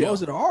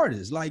most of the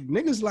artists. Like,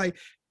 niggas like,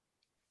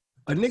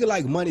 a nigga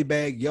like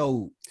Moneybagg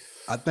Yo,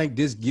 I think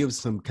this gives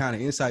some kind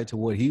of insight to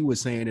what he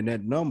was saying in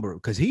that number,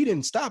 because he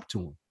didn't stop to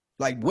him.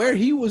 Like, where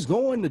he was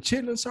going, the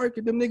chitlin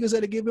circuit, them niggas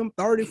had to give him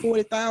 30,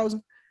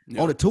 40,000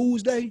 on a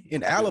Tuesday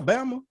in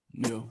Alabama.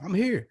 Yeah. I'm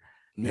here.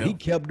 Yeah. He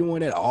kept doing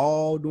that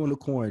all during the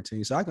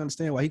quarantine. So I can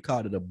understand why he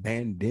called it a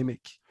pandemic.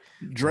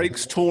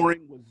 Drake's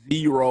touring was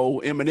 0.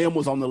 Eminem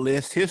was on the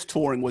list. His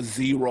touring was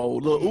 0.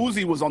 Lil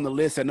Uzi was on the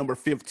list at number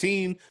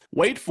 15.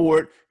 Wait for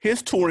it.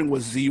 His touring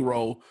was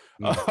 0.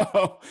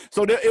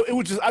 So it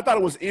was just, I thought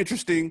it was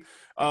interesting.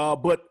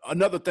 But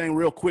another thing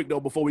real quick, though,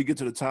 before we get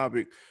to the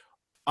topic,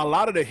 a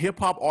lot of the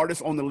hip-hop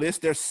artists on the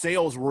list, their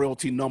sales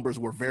royalty numbers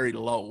were very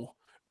low,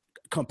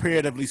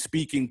 comparatively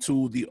speaking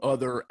to the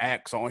other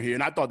acts on here.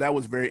 And I thought that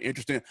was very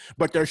interesting.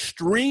 But their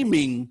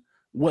streaming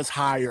was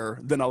higher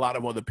than a lot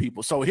of other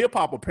people. So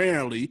hip-hop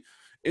apparently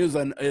is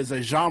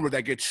a genre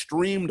that gets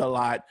streamed a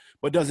lot,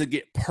 but doesn't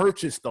get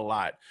purchased a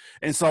lot.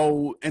 And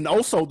so, and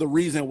also the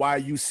reason why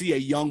you see a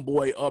young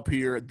boy up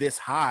here this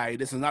high,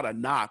 this is not a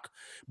knock,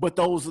 but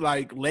those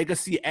like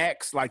legacy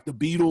acts like the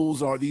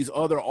Beatles or these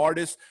other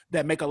artists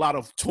that make a lot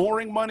of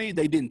touring money,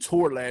 they didn't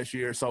tour last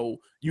year. So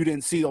you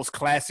didn't see those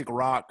classic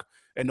rock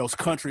and those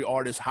country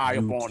artists high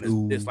up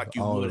on this like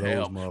you would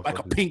have, like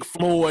a Pink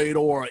Floyd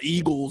or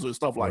Eagles or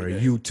stuff like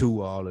that.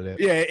 U2, all of that.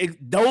 Yeah,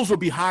 those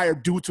would be higher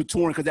due to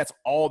touring because that's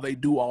all they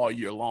do all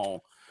year long.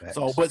 Thanks.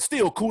 So, but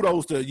still,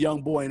 kudos to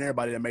Young Boy and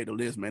everybody that made the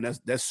list, man.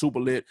 That's super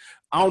lit.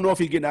 I don't know if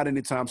he's getting out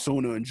anytime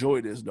soon to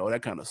enjoy this, though.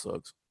 That kind of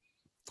sucks.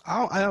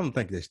 I don't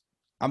think this.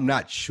 I'm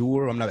not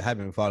sure.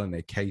 Haven't been following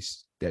that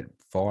case that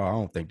far. I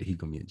don't think that he's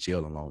gonna be in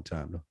jail a long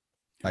time, though.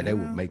 Like they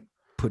would make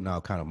putting all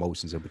kind of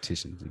motions and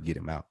petitions to get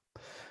him out.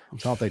 I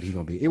don't think he's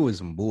gonna be. It was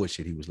some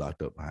bullshit he was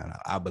locked up behind.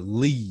 I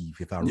believe,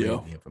 if I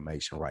read the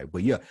information right.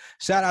 But yeah,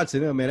 shout out to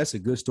them, man. That's a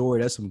good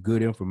story. That's some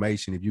good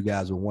information. If you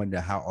guys are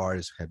wondering how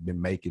artists have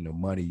been making the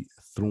money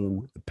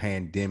through the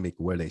pandemic,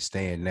 where they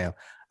stand now,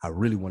 I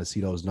really want to see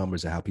those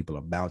numbers and how people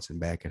are bouncing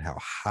back and how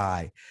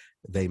high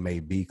they may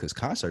be. Because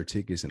concert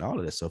tickets and all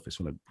of that stuff is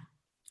going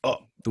to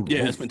up through the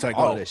roof. It's been taken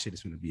all off. of that shit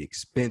is going to be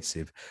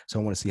expensive. So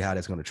I want to see how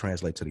that's going to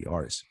translate to the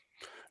artists.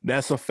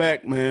 That's a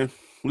fact, man.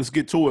 Let's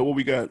get to it. What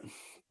we got?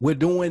 We're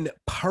doing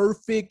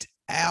perfect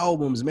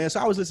albums, man.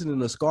 So I was listening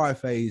to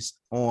Scarface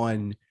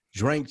on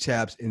Drink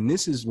Champs, and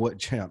this is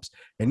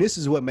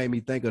what made me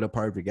think of the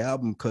perfect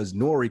album, because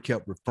Nori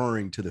kept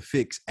referring to The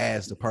Fix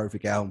as the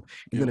perfect album.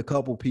 Even a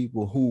couple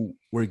people who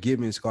were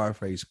giving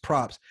Scarface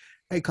props,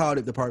 they called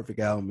it the perfect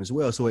album as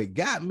well. So it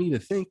got me to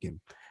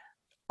thinking,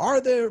 are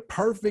there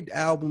perfect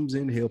albums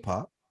in hip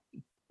hop?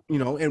 You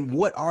know, and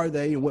what are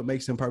they and what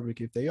makes them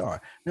perfect if they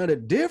are? Now, the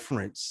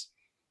difference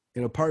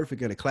in a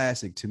perfect and a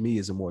classic to me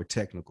is a more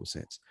technical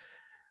sense.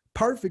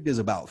 Perfect is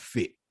about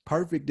fit.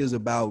 Perfect is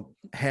about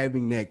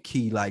having that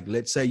key. Like,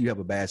 let's say you have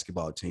a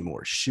basketball team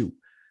or a shoe.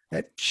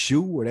 That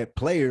shoe or that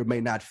player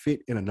may not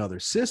fit in another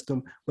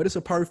system, but it's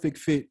a perfect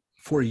fit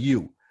for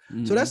you.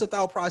 So that's the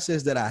thought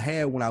process that I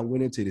had when I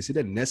went into this. It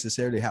doesn't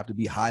necessarily have to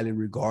be highly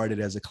regarded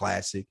as a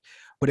classic,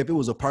 but if it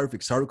was a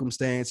perfect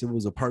circumstance, if it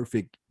was a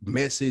perfect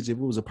message, if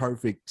it was a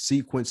perfect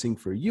sequencing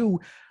for you,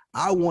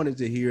 I wanted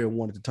to hear and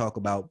wanted to talk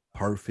about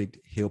perfect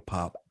hip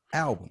hop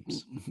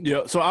albums.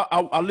 Yeah, so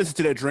I listened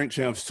to that Drink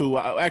Champs too.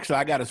 I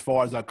got as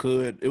far as I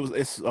could.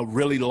 It's a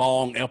really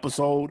long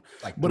episode,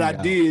 Like but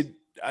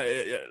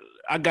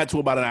I got to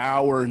about an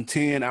hour and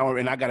 10 hour,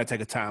 and I got to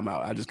take a time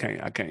out. I just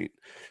can't.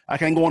 I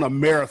can't go on a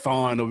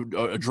marathon of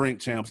a Drink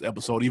Champs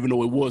episode, even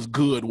though it was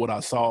good what I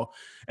saw.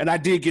 And I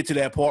did get to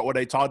that part where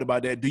they talked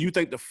about that. Do you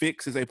think The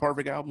Fix is a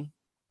perfect album?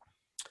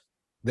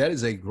 That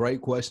is a great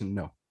question.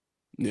 No.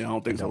 Yeah, I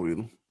don't think so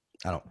either.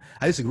 I don't.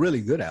 It's a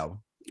really good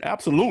album.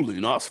 Absolutely.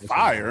 No, it's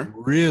fire.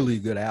 Really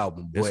good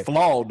album. It's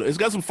flawed. It's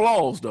got some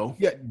flaws though.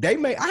 Yeah,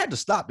 I had to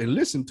stop and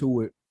listen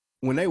to it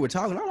when they were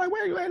talking. I'm like,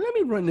 wait, let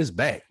me run this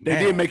back. They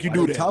did make you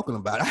do that. Talking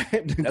about it. I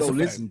had to go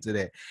listen to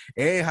that.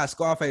 And how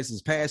Scarface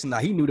is passing. Now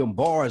he knew them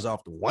bars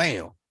off the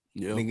wham.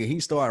 Yeah. Nigga, he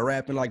started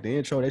rapping like the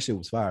intro. That shit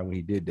was fire when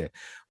he did that.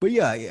 But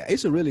yeah,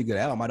 it's a really good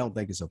album. I don't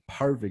think it's a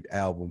perfect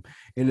album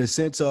in the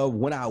sense of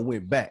when I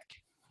went back.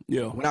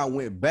 Yeah. When I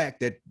went back,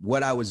 that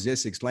what I was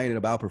just explaining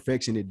about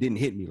perfection, it didn't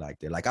hit me like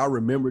that. Like I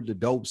remembered the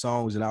dope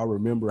songs and I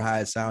remember how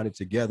it sounded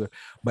together,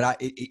 but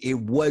it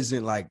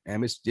wasn't like,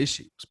 man, this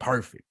shit was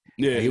perfect.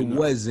 Yeah, it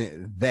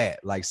wasn't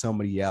that like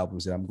some of the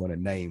albums that I'm going to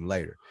name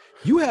later.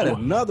 You had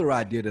another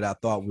idea that I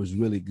thought was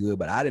really good,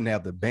 but I didn't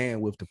have the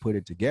bandwidth to put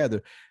it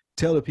together.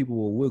 Tell the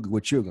people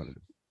what you're going to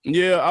do.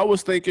 Yeah, I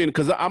was thinking,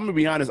 because I'm going to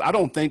be honest, I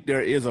don't think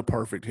there is a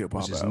perfect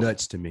hip-hop album. Which is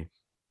nuts to me.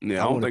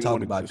 Yeah, I want to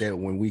talk about that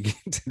when we get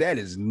to that.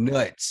 Is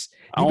nuts.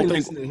 You've been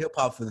listening to hip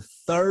hop for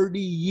 30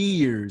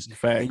 years,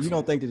 and you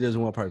don't think that there's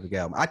one perfect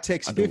album. I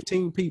text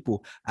 15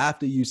 people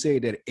after you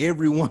said that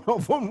every one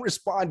of them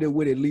responded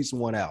with at least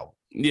one album.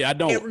 Yeah, I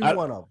don't. Every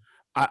one of them.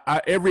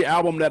 Every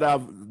album that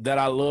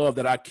I love,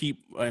 that I keep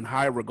in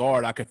high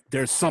regard,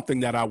 there's something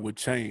that I would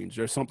change.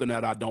 There's something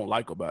that I don't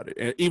like about it,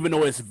 and even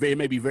though it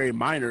may be very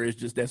minor, it's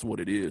just that's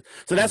what it is.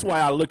 So that's why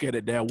I look at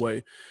it that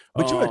way.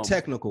 But you're a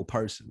technical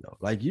person though,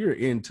 like you're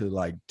into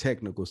like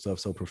technical stuff.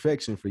 So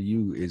perfection for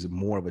you is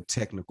more of a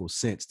technical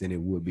sense than it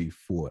would be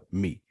for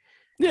me.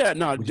 Yeah,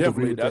 no,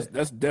 definitely.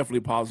 That's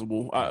definitely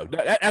possible.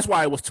 That's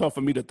why it was tough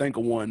for me to think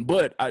of one.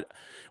 But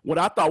what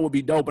I thought would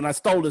be dope, and I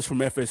stole this from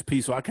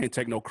FSP, so I can't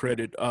take no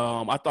credit.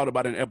 I thought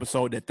about an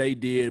episode that they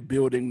did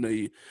building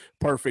the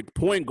perfect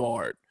point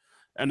guard,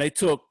 and they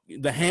took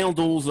the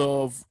handles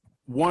of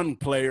one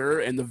player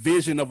and the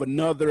vision of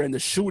another and the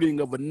shooting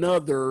of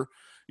another,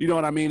 you know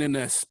what I mean, and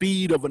the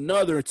speed of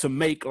another to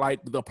make like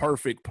the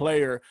perfect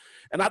player.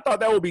 And I thought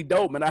that would be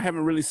dope, and I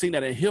haven't really seen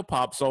that in hip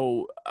hop.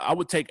 So I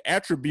would take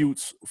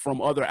attributes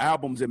from other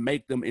albums and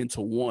make them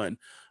into one.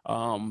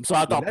 So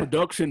I thought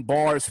production,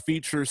 bars,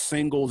 features,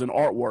 singles, and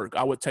artwork,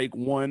 I would take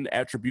one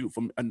attribute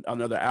from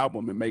another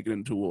album and make it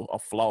into a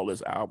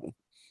flawless album.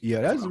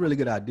 Yeah, that's a really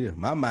good idea.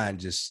 My mind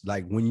just,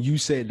 like, when you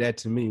said that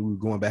to me, we were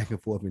going back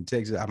and forth in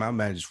Texas, my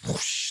mind just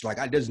whoosh,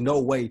 like, there's no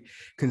way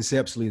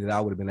conceptually that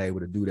I would have been able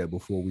to do that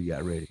before we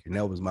got ready. And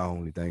that was my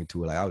only thing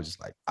to it. Like, I was just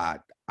like,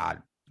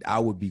 I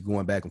would be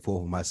going back and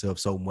forth with myself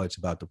so much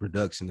about the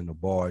production and the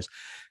bars,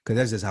 because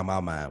that's just how my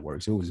mind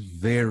works. It was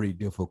very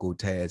difficult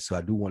task, so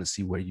I do want to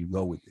see where you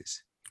go with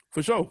this.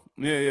 For sure.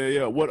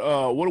 Yeah. What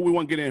do we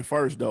want to get in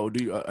first, though?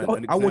 Do you,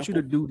 I want you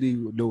to do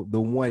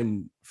the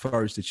one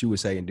first that you were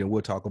saying, then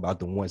we'll talk about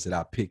the ones that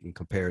I pick in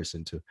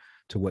comparison to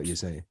what you're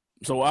saying.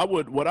 So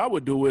what I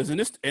would do is,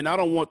 and I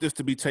don't want this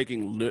to be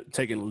taken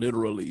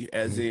literally,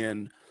 as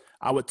in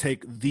I would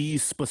take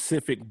these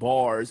specific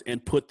bars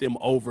and put them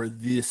over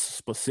this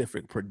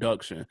specific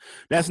production.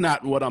 That's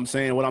not what I'm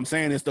saying. What I'm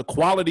saying is the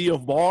quality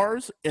of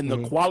bars and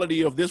the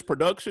quality of this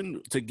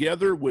production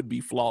together would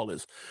be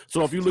flawless.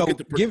 So if you look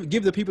at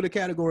give the people the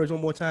categories one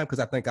more time, because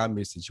I think I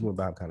missed it. You went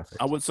by kind of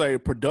fast. I would say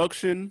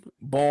production,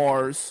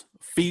 bars,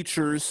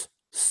 features,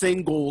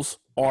 singles,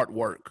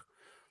 artwork.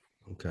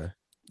 Okay.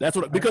 That's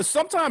what, because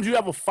sometimes you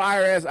have a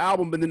fire ass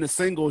album, and then the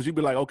singles, you'd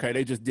be like, okay,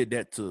 they just did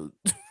that to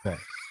right.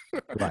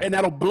 And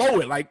that'll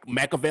blow it, like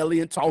Machiavelli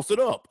and Toss It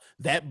Up.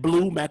 That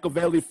blew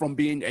Machiavelli from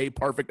being a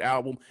perfect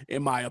album,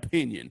 in my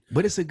opinion.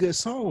 But it's a good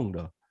song,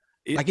 though.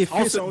 It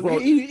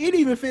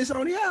even fits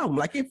on the album.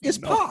 Like, it's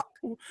Pac.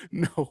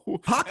 No.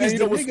 Pac is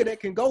the nigga that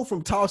can go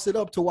from Toss It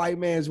Up to White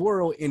Man's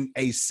World in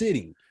a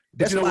sitting.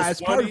 That's why it's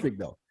perfect,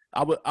 though.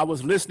 I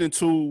was listening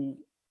to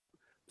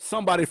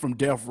somebody from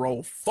Death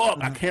Row.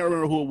 I can't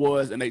remember who it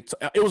was, and it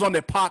was on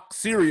their Pac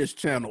Sirius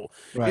channel.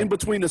 Right. In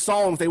between the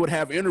songs, they would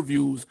have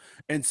interviews,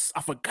 and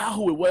I forgot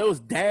who it was. It was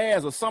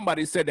Daz or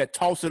somebody said that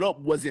Toss It Up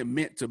wasn't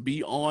meant to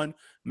be on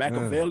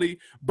Machiavelli,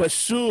 but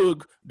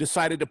Suge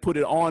decided to put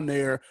it on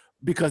there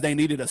because they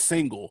needed a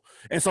single,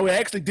 and so it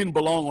actually didn't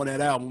belong on that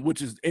album,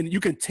 and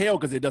you can tell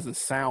because it doesn't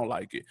sound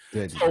like it.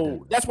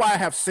 That's why I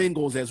have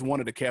singles as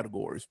one of the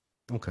categories.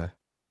 Okay,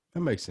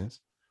 that makes sense.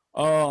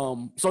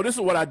 So this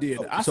is what I did.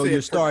 So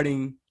you're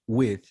starting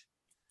with?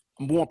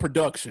 I'm going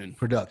production.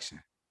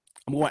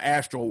 I'm going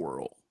Astro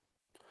World.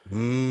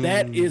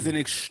 That is an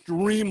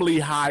extremely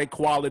high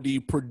quality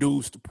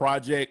produced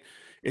project.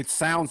 It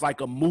sounds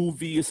like a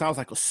movie. It sounds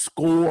like a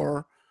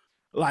score.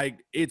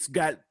 Like it's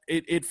got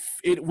it.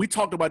 We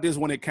talked about this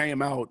when it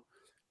came out.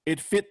 It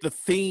fit the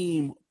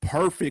theme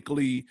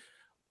perfectly.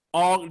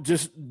 All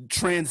just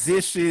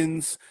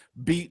transitions,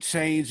 beat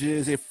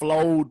changes. It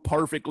flowed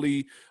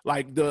perfectly.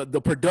 Like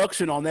the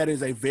production on that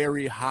is a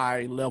very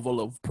high level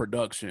of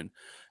production.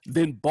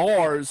 Then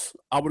bars,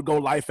 I would go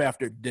Life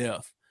After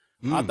Death.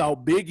 I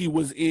thought Biggie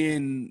was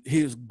in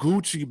his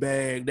Gucci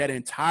bag that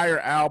entire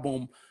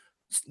album.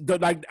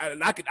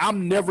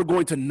 I'm never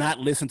going to not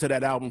listen to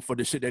that album for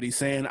the shit that he's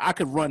saying. I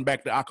could run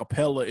back to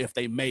acapella if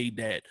they made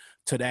that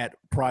to that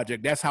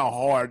project. That's how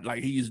hard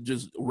like he's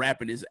just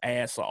rapping his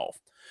ass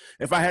off.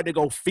 If I had to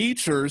go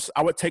features,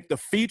 I would take the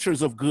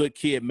features of Good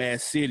Kid,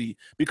 Mad City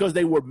because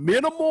they were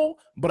minimal,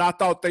 but I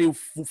thought they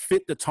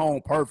fit the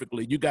tone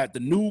perfectly. You got the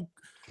new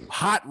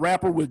hot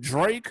rapper with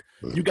Drake.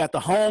 You got the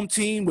home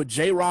team with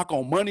J-Rock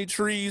on Money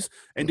Trees,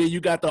 and then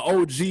you got the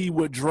OG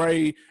with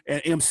Dre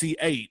and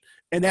MC8,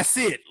 and that's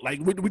it. Like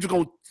we're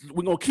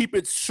gonna keep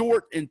it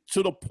short and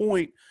to the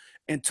point,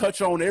 and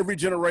touch on every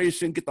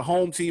generation. Get the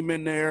home team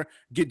in there.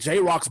 Get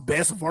J-Rock's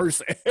best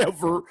verse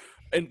ever,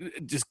 and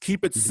just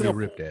keep it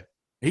simple.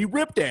 He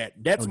ripped that.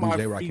 That's my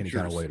J-Rock features. Any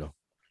kind of way though.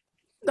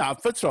 Nah,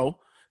 for sure.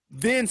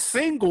 Then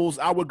singles,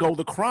 I would go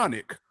The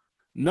Chronic.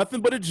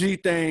 Nothing But a G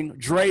Thing,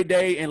 Dre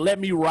Day, and Let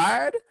Me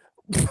Ride.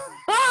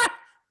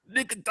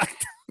 Nigga,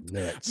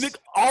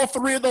 all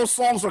three of those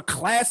songs are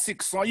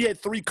classic songs. You had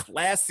three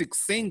classic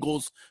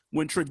singles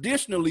when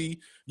traditionally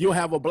you'll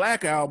have a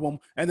black album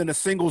and then the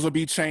singles will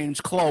be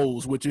Changed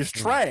Clothes, which is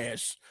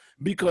trash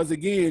because,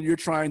 again, you're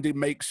trying to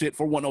make shit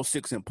for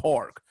 106 in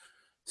Park.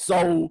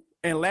 So,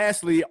 and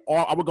lastly,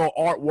 I would go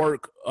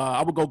artwork.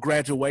 I would go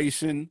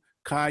Graduation.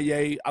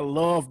 Kanye. I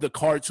love the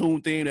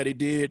cartoon thing that he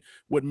did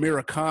with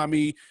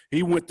Murakami.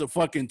 He went to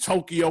fucking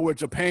Tokyo or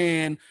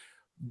Japan,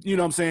 you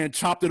know what I'm saying,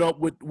 chopped it up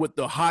with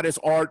the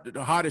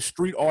hottest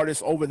street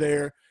artists over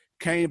there,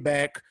 came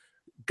back,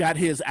 got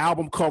his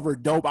album cover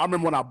dope. I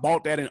remember when I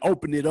bought that and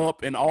opened it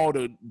up and all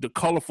the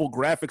colorful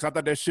graphics. I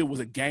thought that shit was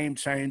a game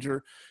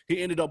changer.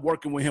 He ended up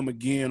working with him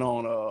again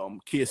on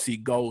Kids See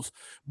Ghosts.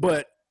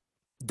 But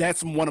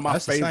that's one of my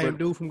favorite. The same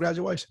dude from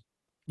Graduation?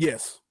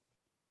 Yes.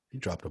 He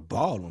dropped a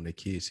ball on the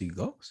Kids See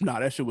Ghosts. Nah,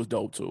 that shit was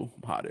dope too.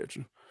 Hot at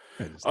you.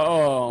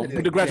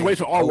 But the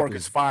Graduation artwork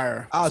is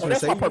fire. I was gonna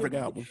that's say, my perfect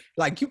album.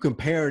 Like you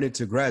comparing it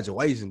to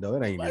Graduation though,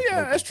 it ain't.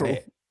 Yeah, that's true.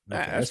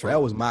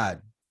 That was my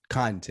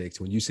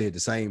context when you said the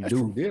same that's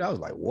dude. Did I was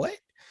like, what?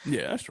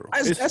 Yeah, that's true.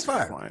 That's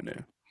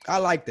fine. I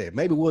like that.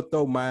 Maybe we'll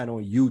throw mine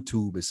on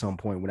YouTube at some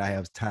point when I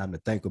have time to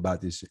think about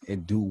this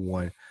and do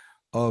one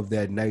of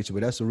that nature.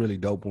 But that's a really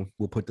dope one.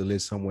 We'll put the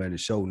list somewhere in the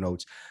show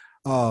notes.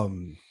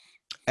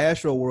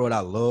 Astro World, I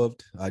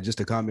loved. Just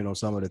to comment on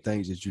some of the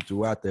things that you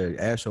threw out there,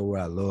 Astro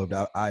World, I loved.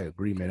 I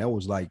agree, man. That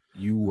was like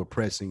you were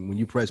pressing. When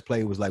you press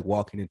play, it was like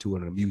walking into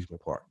an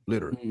amusement park,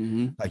 literally.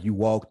 Mm-hmm. Like you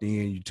walked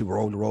in, you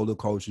rode the roller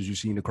coasters, you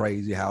seen the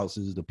crazy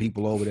houses, the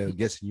people over there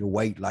guessing your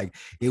weight. Like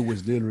it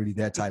was literally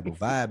that type of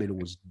vibe, and it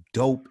was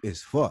dope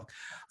as fuck.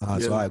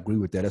 So I agree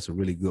with that. That's a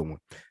really good one.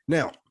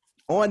 Now,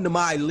 on to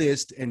my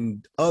list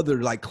and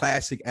other like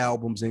classic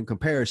albums in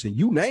comparison,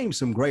 you named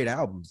some great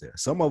albums there.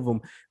 Some of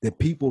them that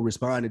people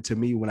responded to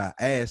me when I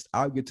asked.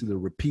 I'll get to the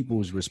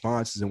people's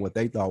responses and what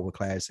they thought were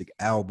classic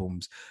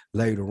albums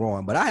later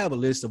on. But I have a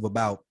list of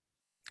about,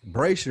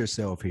 brace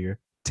yourself here,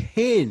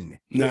 10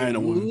 at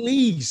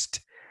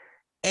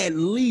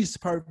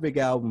least perfect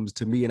albums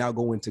to me. And I'll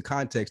go into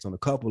context on a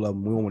couple of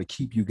them. We don't want to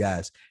keep you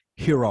guys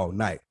here all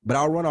night, but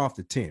I'll run off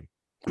the 10.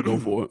 Go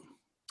for it.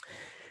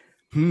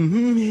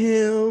 Him.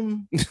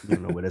 You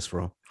don't know where that's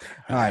from.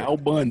 All right. Al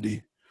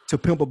Bundy. To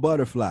Pimp a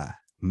Butterfly,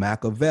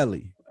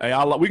 Machiavelli. Hey,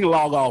 we can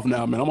log off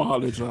now, man. I'm gonna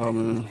holler at y'all,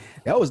 man.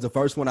 That was the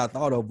first one I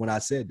thought of when I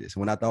said this,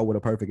 when I thought what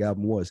a perfect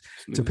album was.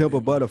 To Pimp a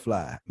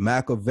Butterfly,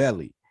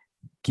 Machiavelli,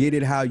 Get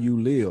It How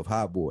You Live,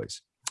 Hot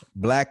Boys,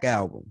 Black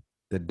Album,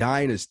 The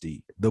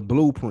Dynasty, The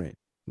Blueprint,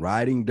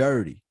 Riding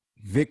Dirty,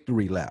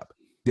 Victory Lap,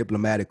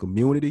 Diplomatic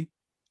Immunity,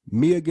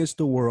 Me Against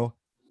the World,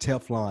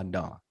 Teflon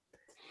Don.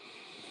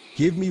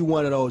 Give me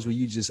one of those where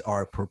you just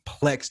are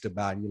perplexed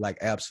about and you're like,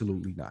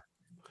 absolutely not.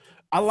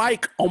 I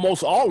like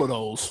almost all of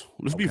those.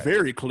 Let's be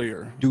very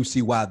clear. Do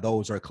see why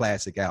those are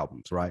classic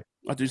albums, right?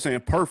 I just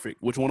saying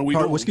perfect. Which one are we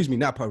doing? Excuse me,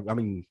 not perfect. I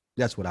mean,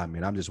 that's what I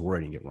meant. I'm just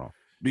wording it wrong.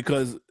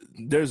 Because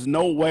there's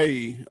no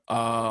way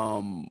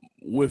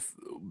with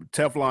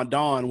Teflon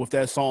Don, with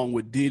that song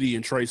with Diddy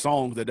and Trey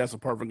Songz, that's a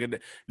perfect.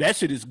 That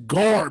shit is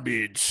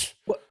garbage.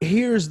 Well,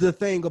 here's the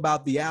thing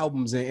about the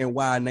albums and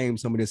why I named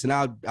some of this, and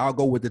I'll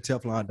go with the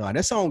Teflon Don.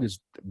 That song is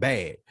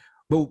bad,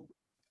 but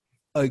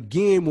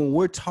again, when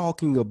we're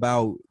talking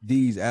about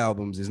these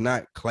albums, it's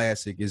not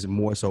classic; it's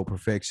more so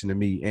perfection to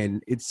me,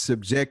 and it's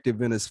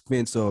subjective in a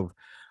sense of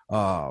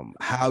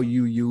how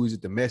you use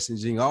it, the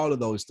messaging, all of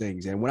those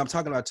things. And when I'm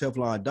talking about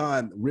Teflon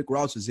Don, Rick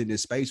Ross was in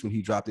this space when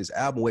he dropped this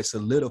album where it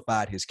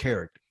solidified his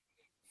character.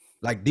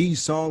 Like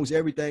these songs,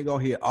 everything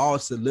on here all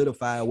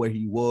solidified where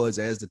he was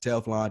as the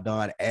Teflon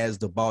Don, as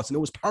the boss. And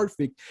it was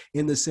perfect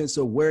in the sense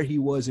of where he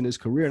was in his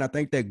career. And I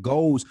think that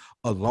goes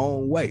a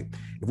long way.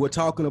 If we're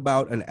talking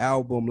about an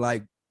album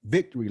like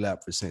Victory Lap,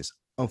 for instance,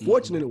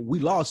 unfortunately, we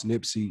lost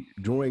Nipsey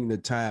during the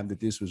time that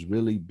this was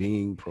really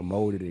being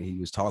promoted and he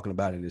was talking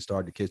about it and it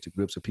started to catch the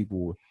grips of people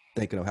were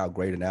thinking of how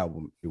great an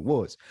album it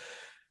was.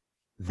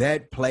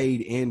 That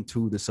played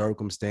into the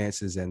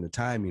circumstances and the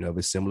timing of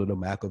it, similar to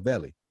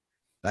Machiavelli.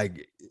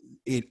 Like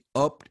it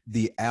upped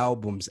the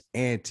album's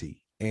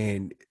ante,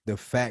 and the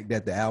fact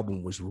that the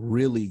album was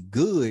really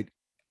good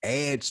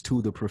adds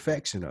to the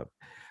perfection of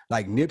it.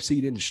 Like Nipsey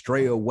didn't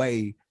stray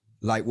away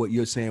like what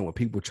you're saying when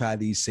people try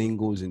these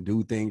singles and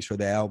do things for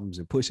the albums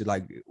and push it.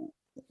 Like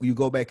you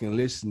go back and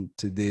listen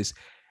to this,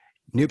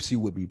 Nipsey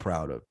would be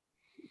proud of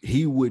it.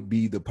 He would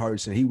be the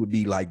person, he would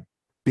be like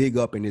big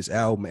up in this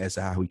album as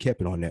to how he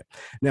kept it on that.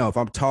 Now, if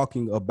I'm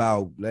talking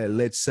about,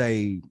 let's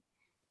say,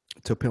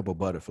 To Pimp a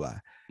Butterfly,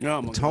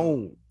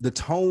 the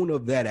tone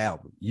of that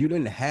album, you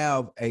didn't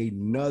have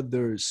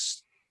another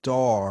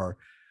star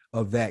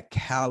of that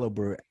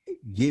caliber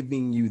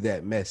giving you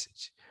that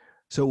message.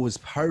 So it was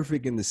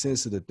perfect in the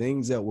sense of the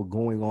things that were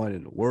going on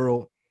in the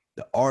world,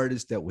 the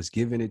artist that was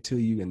giving it to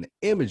you, and the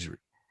imagery.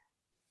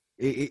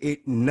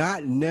 It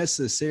not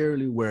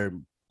necessarily where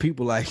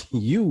people like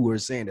you were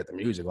saying that the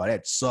music, oh,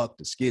 that sucked,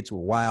 the skits were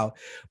wild,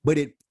 but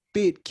it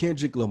fit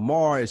Kendrick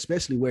Lamar,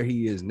 especially where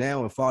he is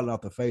now and falling off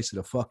the face of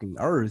the fucking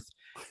earth.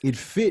 It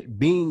fit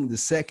being the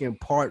second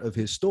part of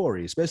his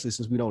story, especially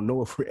since we don't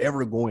know if we're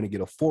ever going to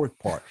get a fourth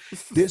part.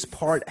 This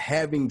part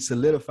having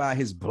solidified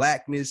his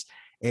blackness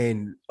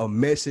and a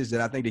message that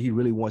I think that he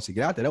really wants to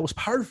get out there. That was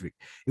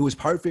perfect. It was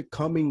perfect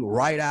coming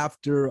right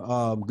after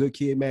Good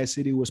Kid, Mad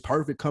City. It was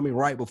perfect coming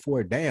right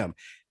before Damn.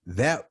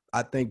 That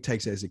I think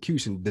takes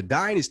execution. The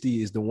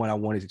Dynasty is the one I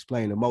wanted to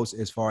explain the most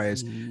as far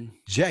as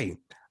Jay.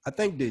 I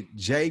think that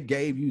Jay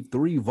gave you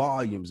 3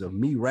 volumes of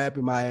me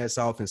rapping my ass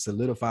off and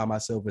solidifying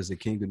myself as the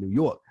king of New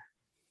York.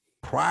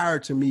 Prior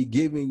to me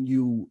giving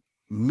you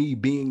me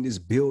being this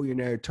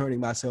billionaire,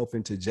 turning myself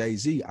into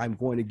Jay-Z, I'm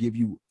going to give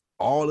you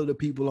all of the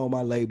people on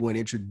my label and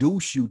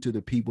introduce you to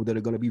the people that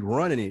are going to be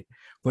running it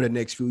for the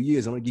next few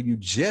years. I'm going to give you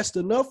just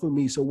enough of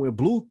me so when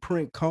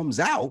Blueprint comes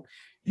out,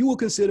 you will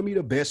consider me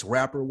the best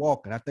rapper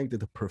walking. I think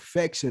that the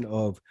perfection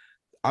of,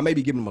 I may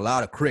be giving him a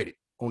lot of credit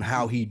on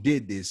how he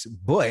did this,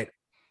 but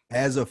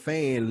as a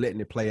fan,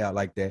 letting it play out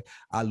like that,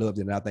 I loved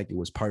it, and I think it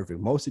was perfect.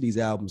 Most of these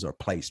albums are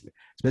placement,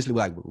 especially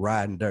like with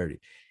Riding Dirty.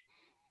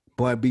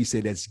 Bun B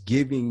said that's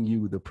giving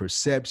you the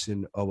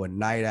perception of a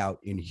night out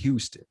in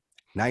Houston.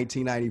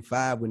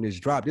 1995, when this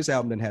dropped, this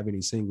album didn't have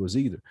any singles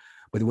either.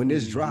 But when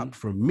this dropped,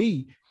 for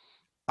me,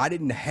 I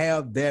didn't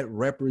have that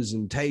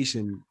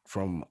representation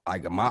from,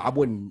 like, I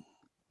wasn't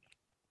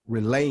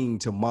relaying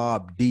to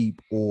Mobb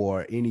Deep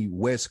or any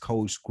West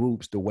Coast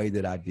groups the way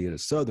that I did a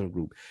Southern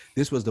group.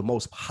 This was the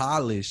most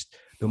polished,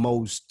 the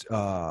most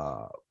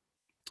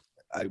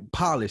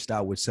polished,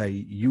 I would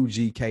say,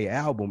 UGK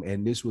album,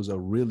 and this was a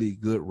really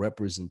good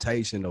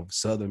representation of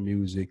Southern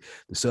music,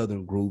 the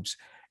Southern groups,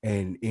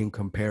 and in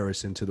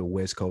comparison to the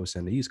West Coast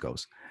and the East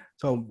Coast.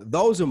 So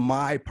those are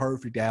my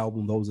perfect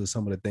album. Those are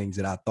some of the things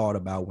that I thought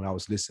about when I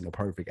was listening to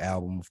Perfect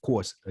Album. Of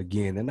course,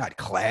 again, they're not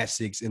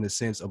classics in the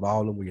sense of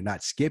all of them where you're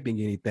not skipping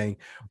anything,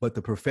 but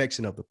the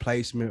perfection of the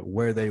placement,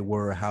 where they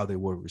were, how they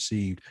were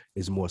received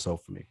is more so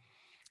for me.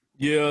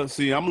 Yeah,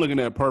 see, I'm looking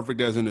at Perfect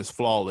as in it's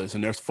flawless,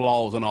 and there's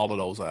flaws in all of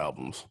those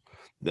albums.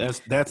 That's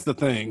the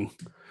thing.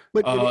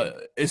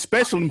 But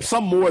especially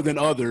some more than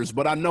others,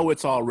 but I know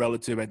it's all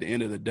relative at the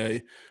end of the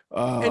day.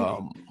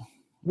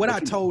 What I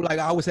told, like,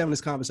 I was having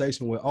this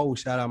conversation with,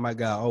 shout out my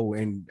guy,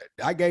 and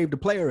I gave the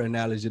player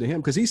analogy to him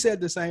because he said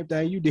the same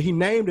thing you did. He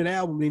named an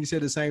album and he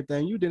said the same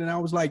thing you did. And I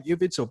was like,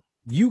 if it's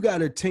you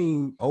got a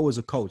team, as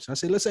a coach. I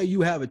said, let's say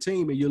you have a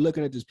team and you're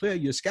looking at this player,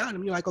 you're scouting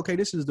him, you're like, okay,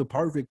 this is the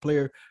perfect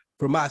player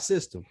for my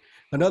system.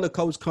 Another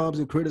coach comes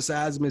and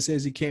criticizes him and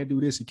says he can't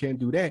do this, he can't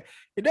do that.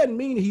 It doesn't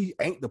mean he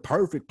ain't the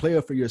perfect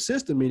player for your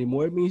system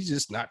anymore. It means he's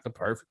just not the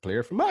perfect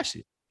player for my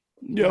shit.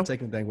 Yeah, I'm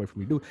taking anything away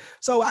from me, dude.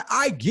 So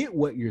I get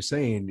what you're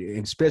saying,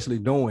 and especially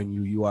knowing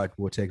you are a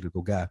more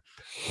technical guy.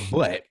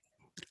 But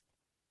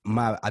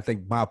I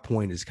think my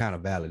point is kind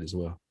of valid as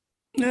well.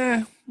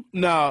 Yeah,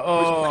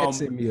 no.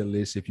 Send me a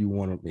list if you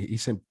want to. He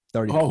sent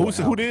 34.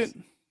 Who did?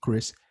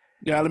 Chris.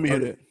 Yeah, let me hear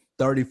that.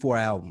 34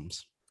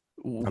 albums.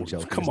 Ooh, I'm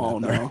joking. Come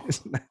on now.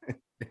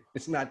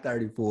 It's not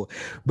 34,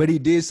 but he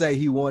did say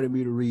he wanted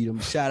me to read them.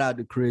 Shout out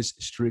to Chris.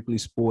 Strictly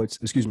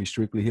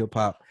hip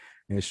hop,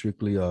 and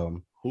strictly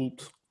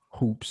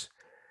hoops.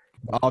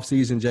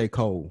 Off-season J.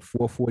 Cole,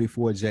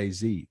 444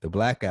 Jay-Z, The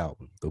Black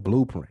Album, The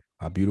Blueprint,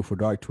 My Beautiful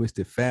Dark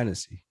Twisted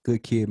Fantasy,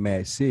 Good Kid,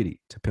 Mad City,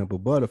 To Pimp a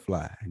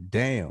Butterfly,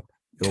 Damn,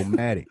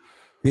 Illmatic,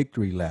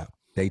 Victory Lap,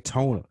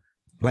 Daytona,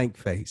 Blank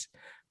Face,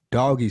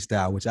 Doggy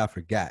Style, which I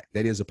forgot.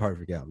 That is a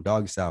perfect album.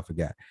 Doggy Style, I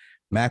forgot.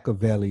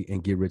 Machiavelli,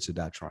 and Get Rich or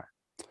Die Trying.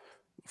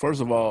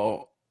 First of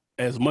all,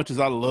 as much as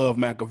I love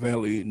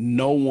Machiavelli,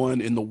 no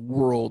one in the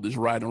world is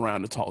riding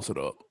around to toss it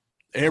up.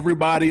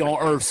 Everybody on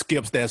earth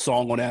skips that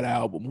song on that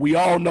album. We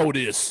all know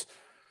this.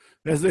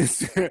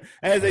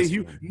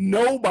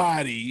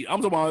 Nobody.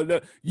 I'm talking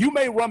about. You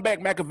may run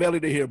back Machiavelli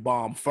to hear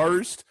Bomb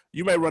first.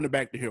 You may run it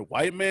back to hear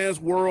White Man's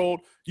World.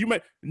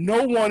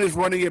 No one is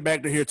running it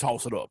back to hear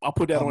Toss It Up. I'll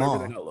put that on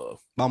everything I love.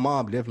 My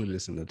mom definitely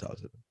listened to Toss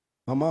It Up.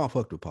 My mom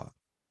fucked with Pop.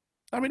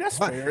 I mean, that's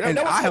fair. And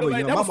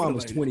my mom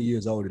was 20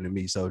 years older than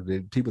me, so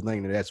people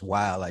think that's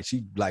wild.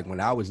 Like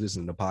when I was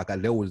listening to Pac,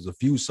 there was a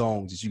few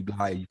songs that you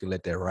can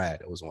let that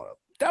ride. That was one of them.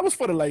 That was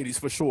for the ladies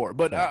for sure.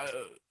 But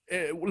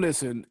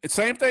listen,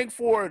 same thing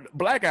for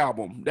Black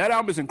Album. That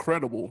album is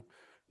incredible.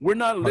 We're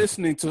not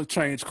listening to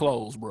Change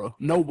Clothes, bro.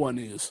 No one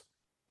is.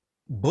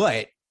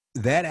 But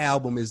that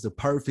album is the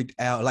perfect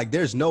album. Like,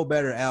 there's no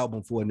better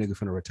album for a nigga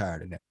finna retire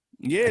than that.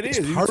 Yeah, it is.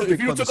 If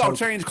you took off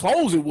Change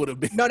Clothes, it would have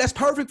been. No, that's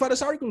perfect for the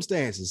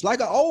circumstances. Like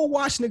an old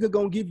wash nigga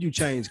gonna give you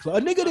change clothes.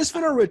 A nigga that's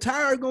finna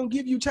retire gonna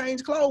give you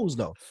change clothes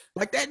though.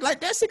 Like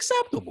that's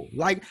acceptable.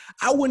 Like,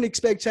 I wouldn't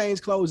expect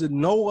change clothes in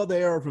no other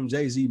era from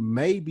Jay-Z.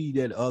 Maybe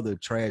that other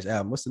trash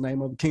album. What's the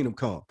name of it? Kingdom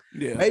Come.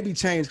 Yeah. Maybe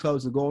change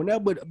clothes to go on there.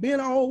 But being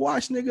an old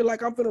wash nigga,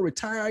 like, I'm finna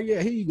retire.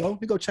 Yeah, here you go.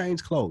 Here go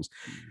change clothes.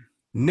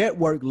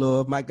 Network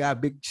Love, my guy,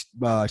 big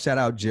shout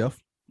out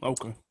Jeff.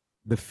 Okay.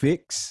 The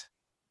Fix,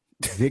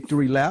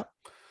 Victory Lap,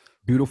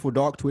 Beautiful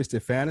Dark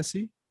Twisted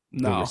Fantasy,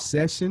 The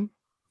Recession,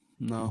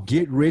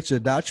 Get Rich or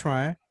Die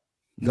Trying,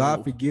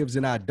 God Forgives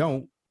and I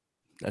Don't.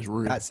 That's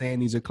real. Not saying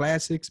these are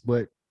classics,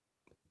 but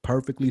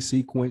perfectly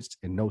sequenced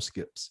and no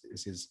skips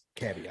is his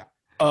caveat.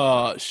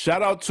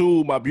 Shout out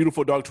to My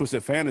Beautiful Dark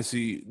Twisted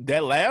Fantasy.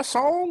 That last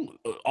song,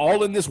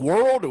 All in This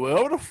World,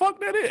 whatever the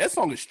fuck that is, that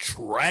song is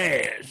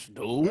trash,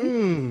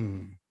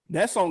 dude.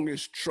 That song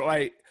is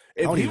like,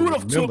 if he would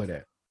have took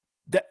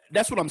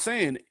that's what I'm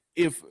saying.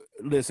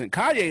 Listen,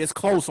 Kanye is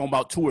close on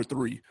about 2 or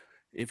 3.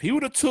 If he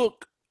would have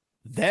took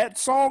that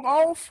song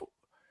off,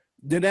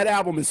 then that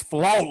album is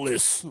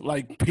flawless,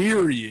 like,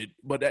 period.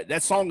 But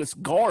that song is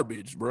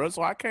garbage, bro.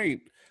 So I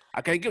can't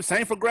give.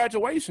 Same for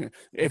Graduation.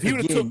 If he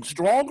would have took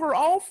Stronger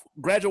off,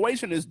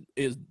 Graduation is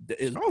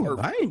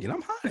banging.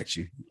 I'm hot at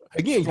you.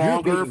 Again,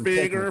 stronger,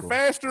 bigger,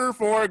 faster,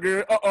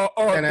 forger.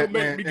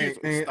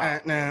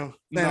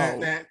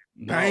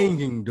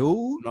 Banging,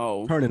 dude.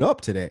 No. Turn it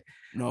up to that.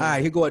 No. All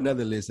right, here go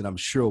another list, and I'm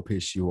sure will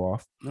piss you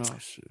off. Oh,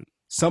 shit.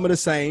 Some of the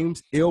same.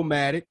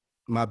 Illmatic,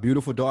 My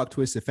Beautiful Dark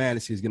Twisted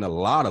Fantasy is getting a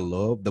lot of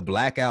love. The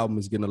Black Album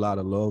is getting a lot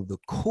of love. The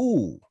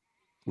Cool,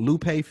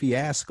 Lupe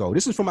Fiasco.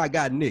 This is from my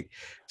guy Nick.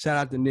 Shout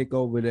out to Nick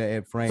over there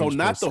at Frames. So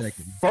not the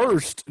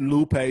first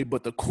Lupe,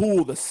 but the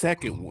Cool, the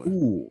second one.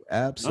 Cool,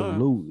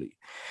 absolutely.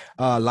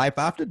 Life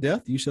After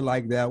Death, you should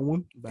like that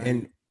one.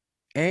 Bang.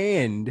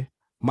 And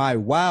my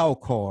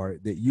wild card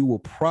that you will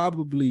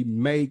probably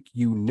make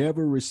you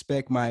never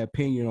respect my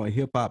opinion on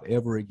hip hop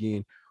ever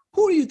again.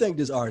 Who do you think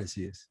this artist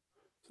is?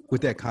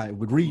 With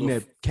reading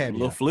that caveat.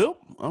 Lil Flip?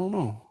 I don't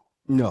know.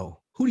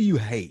 No. Who do you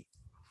hate?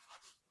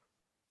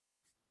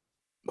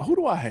 Who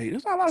do I hate?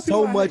 There's not a lot of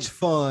people. So Much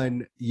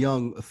Fun,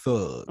 Young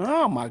Thug.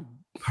 Oh my!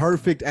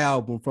 Perfect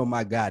album from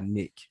my guy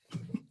Nick.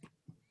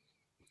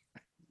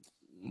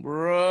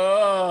 Bro.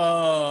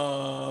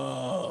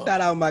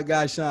 Shout out my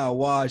guy Sean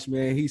Wash,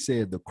 man. He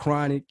said The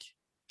Chronic.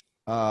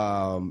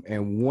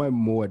 And one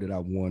more that I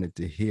wanted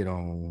to hit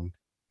on.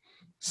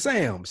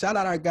 Sam. Shout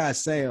out our guy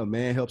Sam,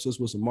 man. Helps us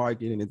with some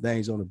marketing and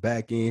things on the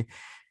back end.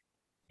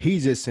 He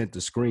just sent the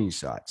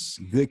screenshots.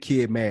 Good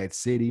Kid, Mad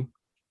City.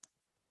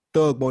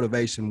 Thug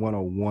Motivation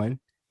 101.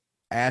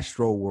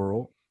 Astro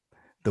World.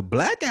 The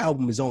Black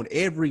Album is on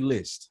every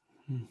list.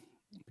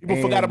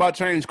 People forgot about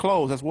Change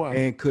Clothes. That's why.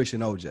 And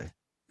Cushion OJ.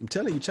 I'm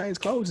telling you, Change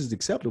Clothes is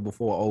acceptable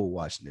for an old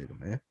watch nigga,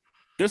 man.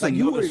 There's like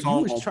another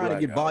song you was trying to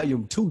get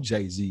Volume 2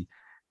 Jay-Z.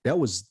 That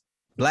was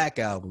Black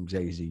Album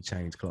Jay-Z,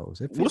 Change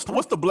Clothes.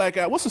 What's the Black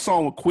Album? What's the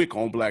song with Quick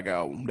on Black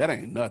Album? That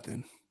ain't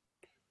nothing.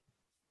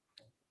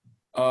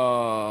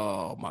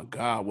 Oh my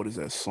God, what is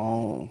that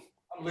song?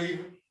 I'm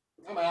leaving.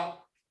 I'm out.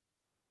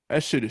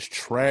 That shit is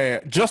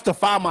trash.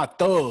 Justify My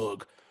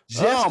Thug.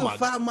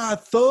 Justify My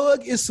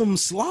Thug is some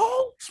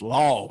slaw?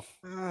 Slaw.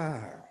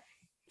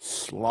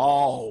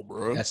 Slaw,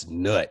 bro. That's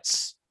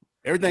nuts.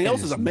 Everything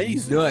else is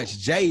amazing. Nuts.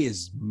 Jay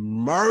is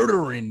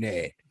murdering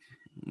that.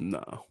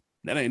 No,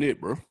 that ain't it,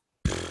 bro.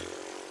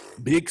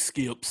 Big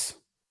skips.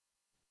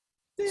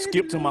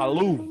 Skip to my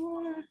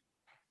Lou.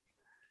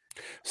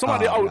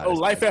 Somebody,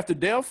 Life After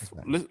Death.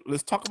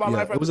 Let's talk about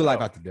Life After Death. It was a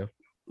Life After Death.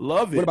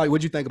 Love it.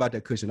 What'd you think about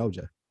that Cushion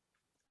OJ?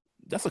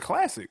 That's a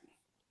classic.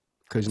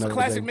 It's a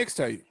classic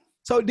mixtape.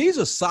 So these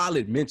are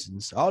solid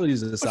mentions. All of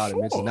these are solid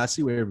mentions. I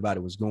see where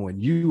everybody was going.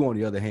 You, on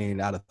the other hand,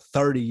 out of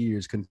 30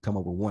 years, couldn't come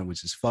up with one,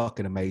 which is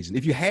fucking amazing.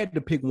 If you had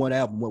to pick one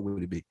album, what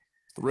would it be?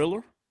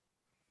 Thriller.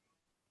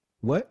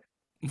 What?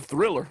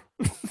 Thriller.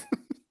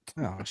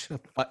 Oh,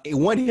 shut up.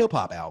 One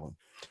hip-hop album.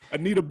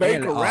 Anita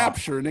Baker,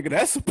 Rapture, nigga.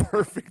 That's a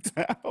perfect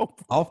album.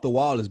 Off the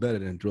Wall is better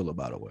than Thriller,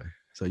 by the way.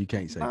 So you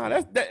can't say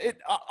that.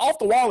 Off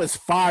the Wall is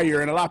fire,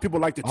 and a lot of people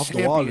like to champion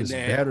that. Off the Wall is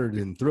better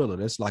than Thriller.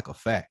 That's like a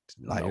fact.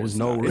 Like there's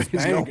no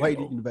way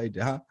to debate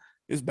that. Huh?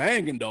 It's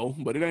banging though,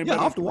 but it ain't. Yeah,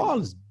 Off the Wall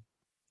is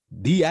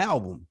the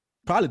album.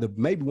 Probably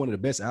maybe one of the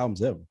best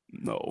albums ever.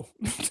 No.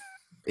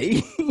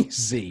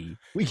 Easy.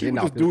 We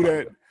People just do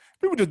that.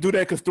 People just do that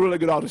because Thriller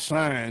get all the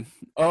shine.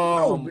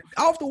 No,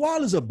 Off the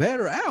Wall is a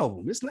better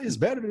album. It's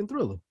better than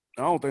Thriller.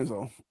 I don't think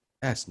so.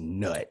 That's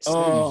nuts.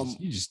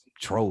 You just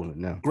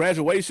trolling now.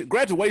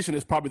 Graduation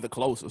is probably the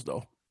closest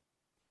though.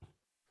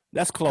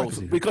 That's close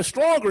because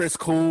Stronger is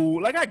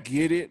cool. Like I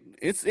get it.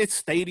 It's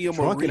stadium.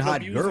 Drunk and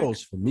Hot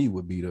Girls for me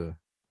would be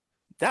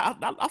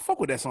I fuck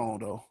with that song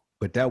though.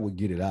 But that would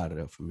get it out of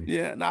there for me.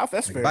 Yeah,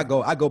 that's fair. If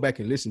I go back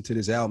and listen to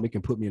this album, it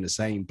can put me in the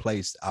same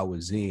place I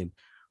was in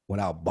when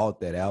I bought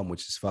that album,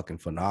 which is fucking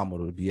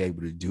phenomenal to be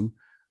able to do.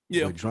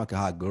 Yeah. But Drunk and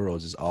Hot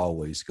Girls is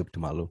always Skip to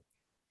My Lou.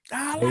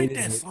 I like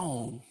that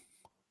song.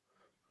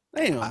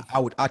 Damn.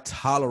 I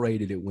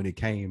tolerated it when it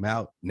came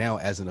out. Now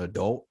as an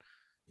adult,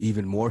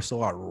 even more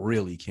so, I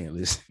really can't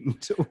listen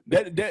to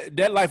it.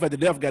 That Life After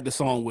Death got the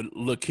song with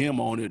Lil' Kim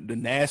on it, the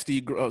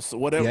Nasty Girls,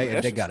 whatever.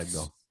 Yeah, they gotta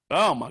go.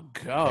 Oh my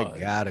God.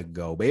 They gotta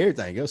go. But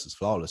everything else is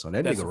flawless on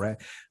that nigga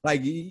rap.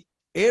 Like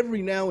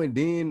every now and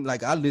then,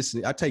 like I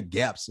take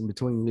gaps in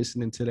between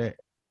listening to that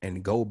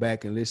and go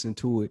back and listen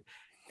to it.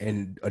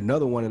 And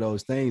another one of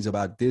those things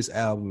about this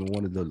album and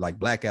one of the like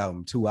Black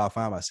Album too, I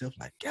find myself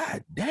like,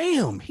 God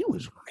damn, he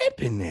was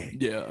ripping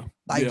that. Yeah.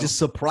 Like just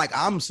surprised.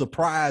 I'm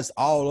surprised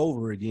all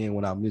over again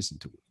when I'm listening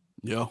to it.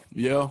 Yeah.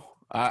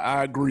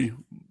 I agree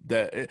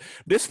that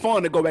it's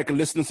fun to go back and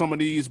listen to some of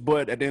these,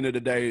 but at the end of the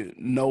day,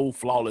 no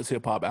flawless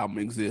hip hop album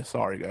exists.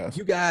 Sorry, guys.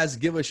 You guys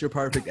give us your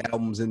perfect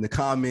albums in the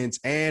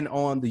comments and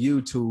on the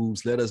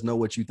YouTubes. Let us know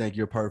what you think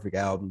your perfect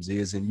albums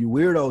is. And you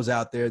weirdos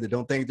out there that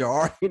don't think there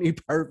are any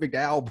perfect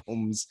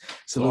albums,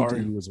 salute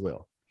to you as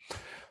well.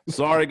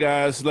 Sorry,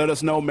 guys. Let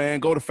us know, man.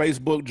 Go to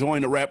Facebook,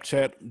 join the rap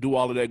chat, do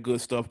all of that good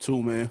stuff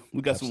too, man.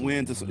 We got some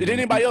wins. Did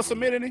anybody else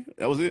submit any?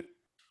 That was it.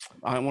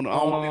 I don't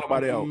want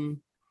anybody else.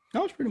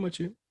 That was pretty much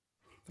it.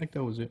 I think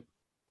that was it.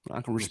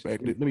 I can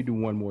respect it. Let me do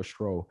one more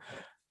stroll.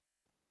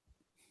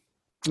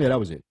 Yeah, that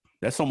was it.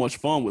 That So Much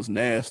Fun was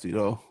nasty,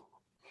 though.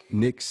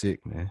 Nick sick,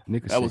 man.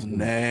 That was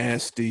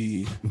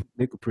nasty.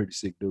 Nick a pretty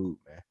sick dude,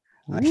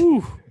 man.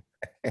 Woo.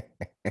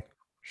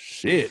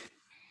 Shit.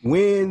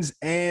 Wins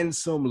and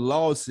some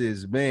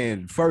losses,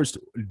 man. First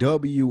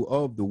W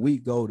of the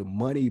week go to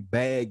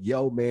Moneybagg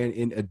Yo, man.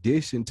 In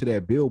addition to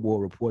that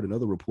Billboard report,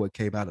 another report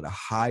came out of the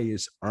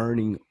highest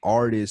earning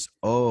artist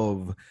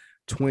of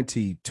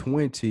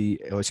 2020,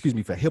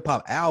 for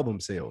hip-hop album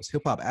sales.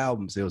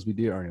 We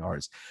did earning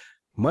artists.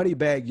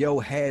 Moneybagg Yo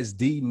has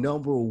the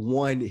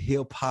 #1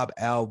 hip-hop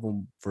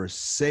album for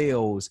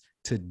sales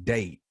to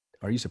date.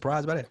 Are you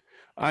surprised by that?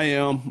 I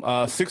am.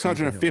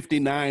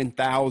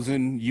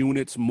 659,000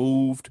 units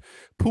moved.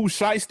 Pooh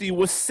Shiesty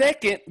was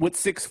second with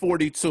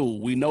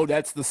 642. We know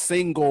that's the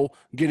single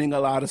getting a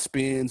lot of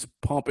spins,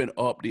 pumping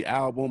up the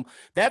album.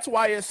 That's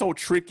why it's so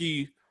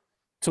tricky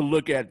to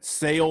look at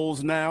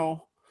sales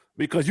now,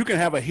 because you can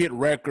have a hit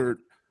record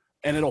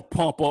and it'll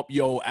pump up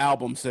your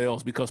album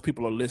sales because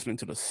people are listening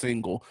to the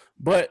single.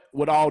 But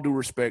with all due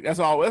respect, that's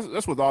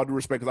with all due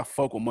respect, because I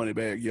fuck with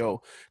Moneybagg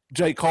Yo.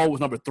 J. Cole was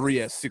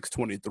 #3 at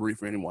 623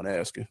 for anyone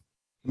asking.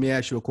 Let me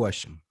ask you a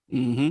question.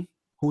 Mm-hmm.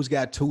 Who's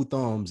got two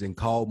thumbs and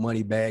called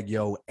Moneybagg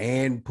Yo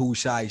and Pooh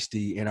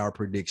Shiesty in our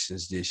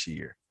predictions this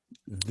year?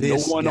 No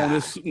one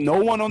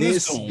on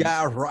this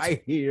guy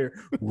right here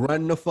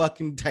run the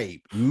fucking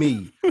tape.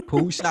 Me,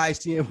 Pooh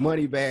Shiesty and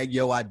Moneybagg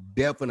Yo, I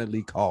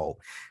definitely call.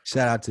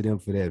 Shout out to them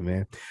for that,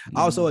 man.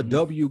 Also, a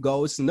W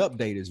goes an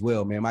update as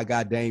well, man. My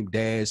guy Dame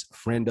Dash,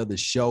 friend of the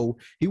show,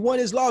 he won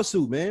his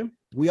lawsuit, man.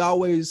 We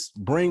always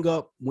bring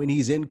up when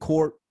he's in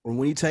court or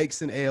when he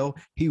takes an L.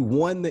 He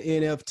won the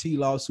NFT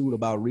lawsuit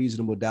about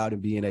reasonable doubt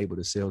and being able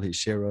to sell his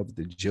share of.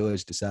 The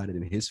judge decided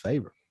in his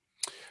favor.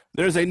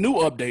 There's a new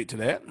update to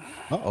that.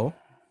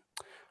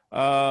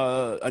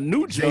 A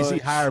new judge. Jay-Z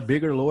hired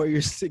bigger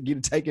lawyers to get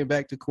it taken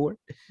back to court.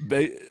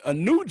 A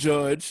new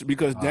judge,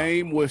 because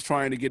Dame was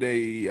trying to get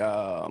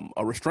a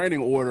restraining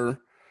order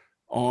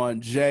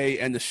on Jay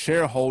and the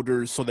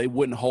shareholders so they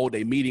wouldn't hold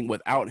a meeting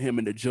without him,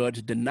 and the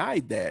judge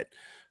denied that.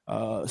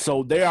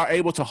 So they are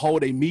able to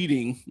hold a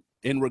meeting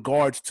in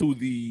regards to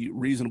the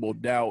reasonable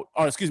doubt,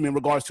 in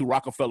regards to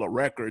Rockefeller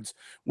Records,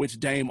 which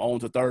Dame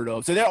owns a third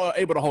of. So they're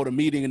able to hold a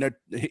meeting, and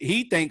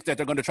he thinks that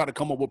they're going to try to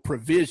come up with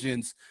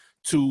provisions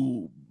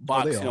to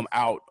box him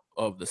out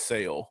of the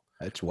sale.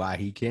 That's why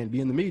he can't be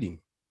in the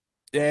meeting.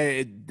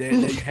 There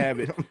you have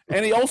it.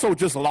 And he also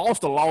just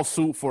lost a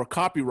lawsuit for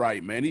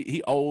copyright, man.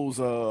 He owes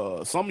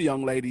some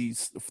young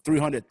ladies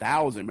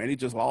 $300,000, man. He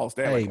just lost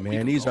that. Hey,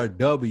 man, these are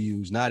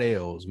W's, not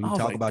L's. We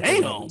talk about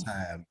that all the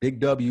time. Big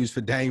W's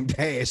for Dame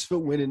Dash for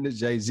winning the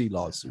Jay-Z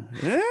lawsuit.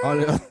 Yeah. All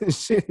the other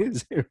shit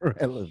is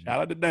irrelevant.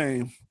 Shout out to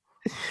Dame.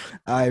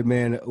 All right,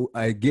 man.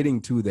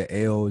 Getting to the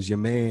L's, your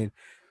man,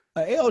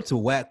 L to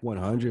Wack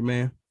 100,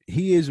 man.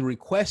 He is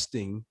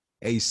requesting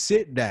a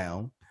sit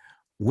down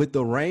with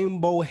the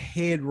Rainbow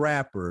Head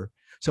rapper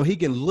so he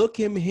can look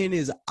him in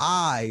his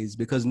eyes,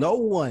 because no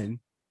one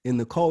in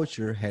the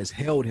culture has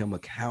held him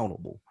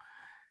accountable.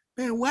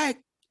 Man, Wack,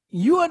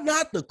 you are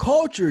not the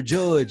culture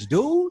judge,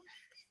 dude.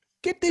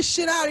 get this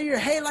shit out of your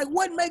head. Like,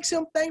 what makes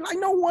him think? Like,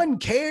 no one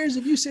cares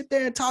if you sit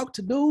there and talk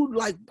to dude.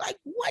 Like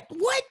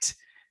what?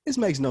 This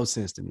makes no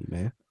sense to me,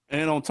 man.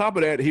 And on top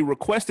of that, he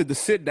requested to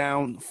sit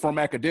down from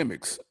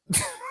academics.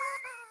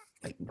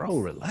 Like, bro,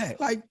 relax.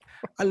 Like,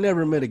 I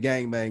never met a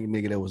gangbang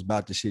nigga that was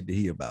about the shit that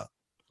he about.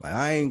 Like,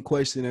 I ain't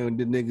questioning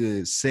the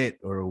nigga set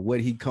or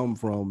what he come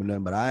from or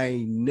nothing, but I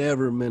ain't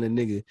never met a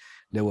nigga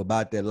that was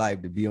about that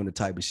life to be on the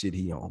type of shit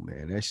he on,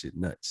 man. That shit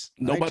nuts.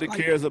 Nobody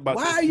cares about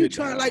why are you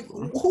trying, like,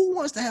 who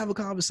wants to have a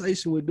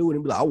conversation with dude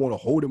and be like, I want to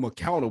hold him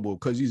accountable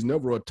because he's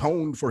never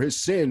atoned for his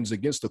sins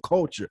against the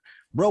culture.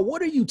 Bro,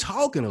 what are you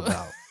talking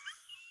about?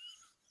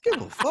 Give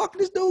a fuck,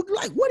 this dude.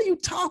 Like, what are you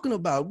talking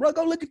about, bro?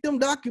 Go look at them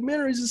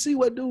documentaries and see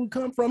what dude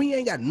come from. He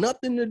ain't got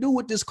nothing to do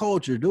with this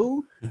culture,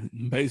 dude.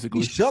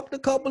 Basically, he shucked a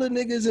couple of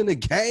niggas in a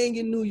gang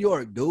in New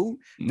York, dude.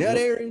 Now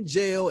they're in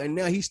jail, and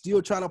now he's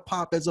still trying to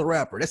pop as a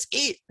rapper. That's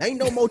it. Ain't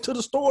no more to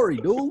the story,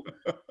 dude.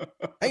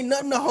 Ain't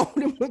nothing to hold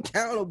him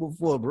accountable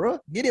for, bro.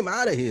 Get him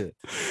out of here.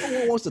 No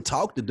one wants to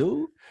talk to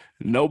dude.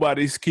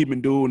 Nobody's keeping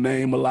dude's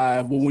name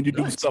alive. Well, when you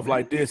do stuff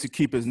like this, you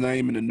keep his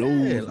name in the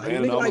news. Yeah, like,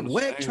 nigga like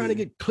Wack trying to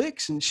get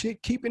clicks and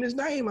shit, keeping his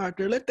name out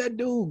there. Let that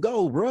dude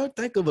go, bro.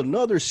 Think of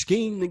another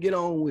scheme to get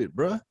on with,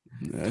 bro.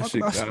 Talk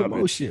about some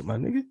more shit, my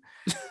nigga.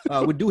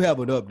 We do have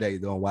an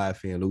update though on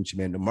YFN Lucci,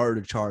 man. The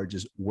murder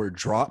charges were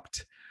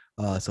dropped.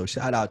 So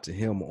shout out to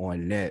him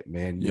on that,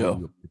 man.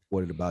 You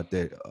reported about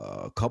that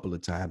a couple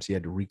of times. He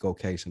had the RICO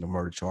case and the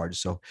murder charges.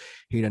 So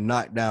he done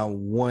knocked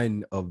down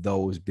one of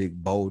those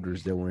big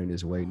boulders that were in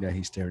his way. Now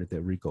he's staring at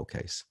that RICO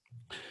case.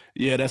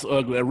 Yeah, that's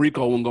ugly. That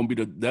RICO one gonna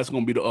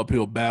be the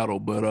uphill battle.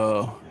 But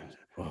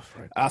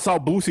I saw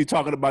Boosie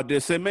talking about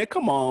this. Said, man,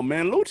 come on,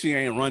 man. Lucci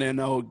ain't running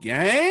no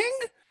gang.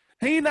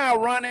 He not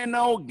running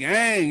no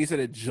gang. He said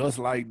it just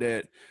like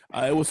that.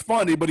 It was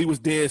funny, but he was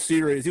dead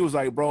serious. He was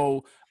like,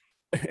 bro,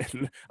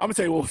 I'm gonna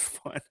tell you what was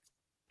fun,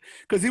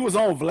 because he was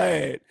on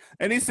Vlad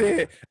and he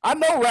said, I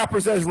know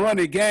rappers that's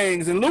running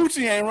gangs and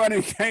Lucci ain't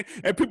running gang,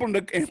 and people in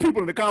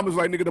the comments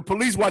like, nigga, the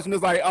police watching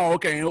this like, oh,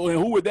 okay, and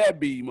who would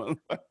that be, man?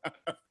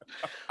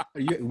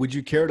 Would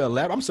you care to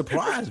elaborate? I'm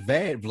surprised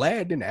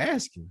Vlad didn't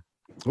ask him.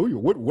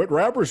 What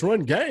rappers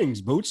run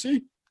gangs,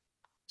 Bootsy?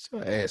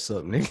 So ass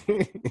up,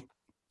 nigga.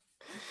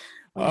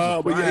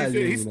 But yeah,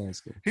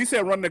 he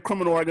said running a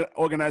criminal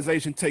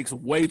organization takes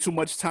way too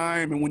much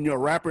time, and when you're a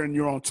rapper and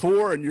you're on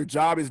tour and your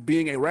job is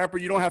being a rapper,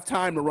 you don't have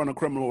time to run a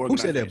criminal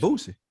organization. Who said that,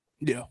 Boosie?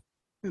 Yeah.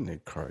 Isn't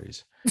that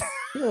crazy?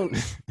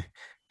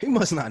 He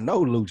must not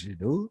know Lucci,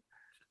 dude.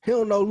 He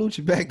don't know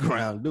Lucci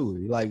background,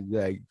 dude. Like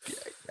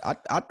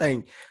I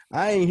think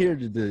I ain't here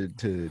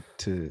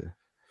to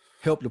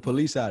help the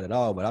police out at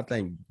all, but I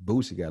think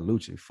Boosie got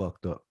Lucci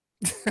fucked up.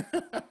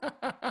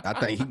 I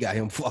think he got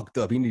him fucked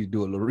up. He need to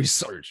do a little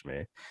research,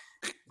 man.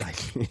 Like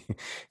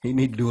he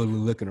need to do a little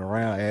looking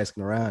around,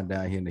 asking around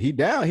down here. He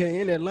down here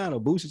in Atlanta.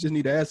 Boosie just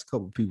need to ask a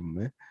couple people,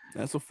 man.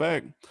 That's a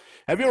fact.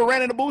 Have you ever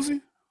ran into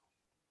Boosie?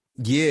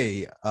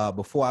 Yeah.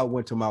 Before I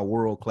went to my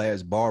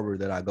world-class barber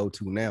that I go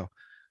to now,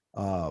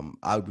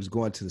 I was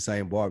going to the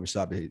same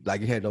barbershop.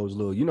 Like it had those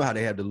little, you know how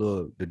they have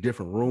the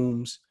different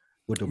rooms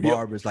with the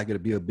barbers, like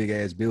it'll be a big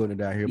ass building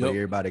down here, but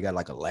everybody got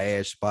like a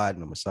lash spot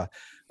and a massage.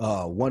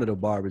 One of the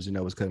barbers,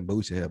 was cutting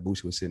Boosie hair.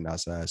 Boosie was sitting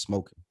outside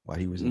smoking while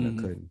he was in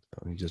there cutting.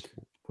 So he just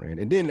ran.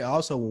 And then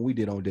also when we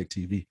did On Deck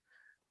TV.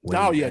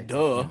 Oh yeah,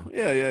 duh.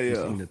 Yeah.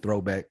 Seen the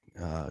throwback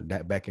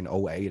that back in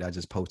 2008. I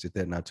just posted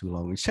that not too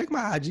long ago. Check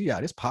my IG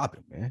out. It's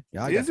popping, man.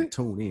 Y'all got to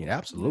tune in.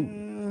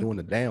 Absolutely. Doing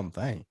the damn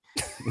thing.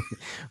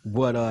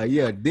 But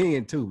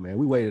then too, man.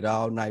 We waited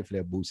all night for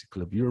that Boosie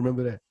clip. You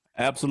remember that?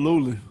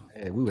 Absolutely.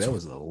 Man, that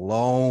was a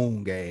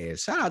long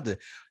ass. Shout out to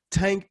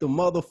Tank the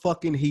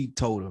motherfucking Heat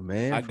Totem,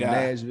 man. From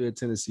Nashville,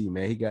 Tennessee,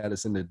 man. He got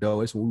us in the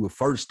door. It's when we were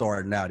first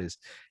starting out as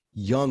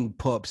young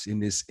pups in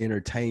this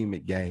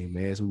entertainment game,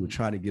 man. So we were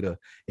trying to get a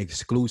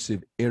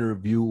exclusive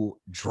interview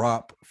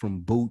drop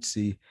from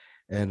Bootsy.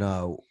 And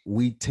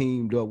we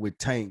teamed up with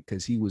Tank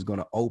because he was going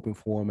to open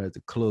for him at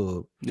the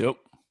club. Yep.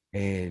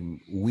 And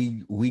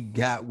we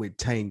got with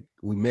Tank.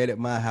 We met at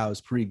my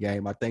house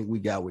pregame. I think we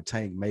got with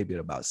Tank maybe at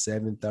about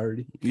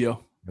 7:30. Yeah.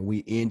 And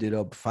we ended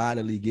up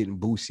finally getting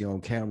Boosie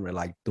on camera at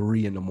like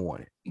 3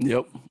 a.m.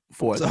 Yep.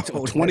 For a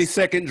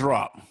 20-second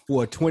drop.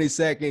 For a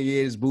 20-second,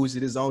 it's Boosie.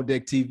 This On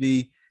Deck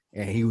TV,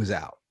 and he was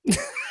out.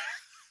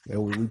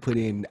 And we put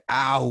in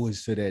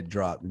hours for that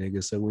drop,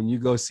 nigga. So when you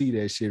go see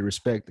that shit,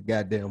 respect the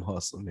goddamn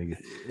hustle, nigga.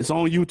 It's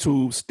on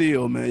YouTube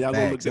still, man. Y'all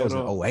go look that up. That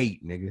was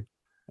 2008, nigga.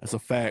 That's a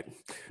fact.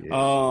 Yeah.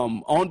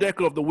 On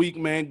Deck of the Week,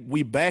 man.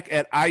 We back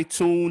at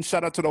iTunes.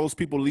 Shout out to those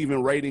people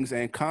leaving ratings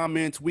and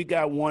comments. We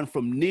got one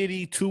from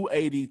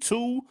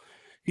Nitty282.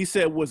 He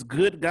said, "What's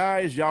good,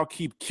 guys? Y'all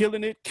keep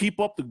killing it.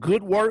 Keep up the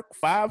good work.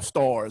 5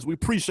 stars. We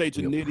appreciate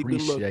you, Nitty.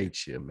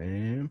 Appreciate you,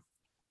 man.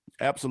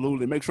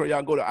 Absolutely. Make sure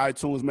y'all go to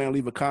iTunes, man.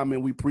 Leave a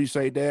comment. We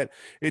appreciate that.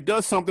 It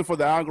does something for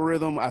the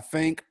algorithm, I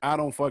think. I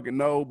don't fucking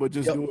know, but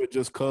just do it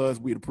just because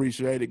we'd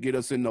appreciate it. Get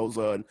us in those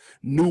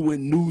new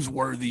and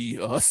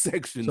newsworthy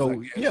sections.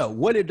 So,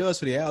 what it does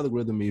for the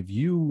algorithm, if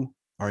you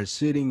are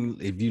sitting,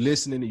 if you're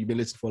listening, you've been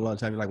listening for a long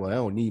time, you're like, well, I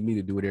don't need me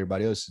to do what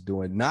everybody else is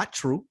doing. Not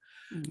true.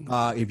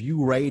 If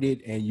you rate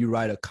it and you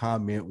write a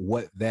comment,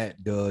 what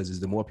that does is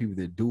the more people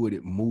that do it,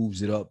 it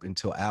moves it up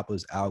into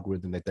Apple's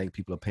algorithm. They think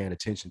people are paying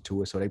attention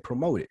to it, so they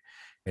promote it.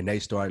 And they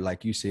start,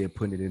 like you said,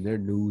 putting it in their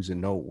news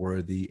and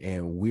noteworthy.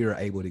 And we're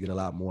able to get a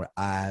lot more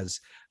eyes,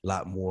 a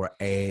lot more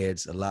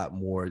ads, a lot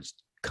more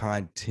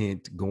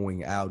content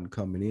going out and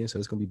coming in. So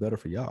it's going to be better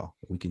for y'all.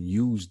 We can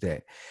use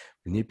that,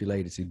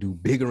 manipulate it to do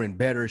bigger and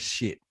better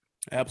shit.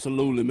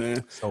 Absolutely,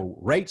 man. So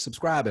rate,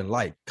 subscribe, and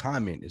like,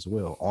 comment as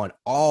well on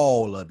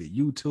all of it.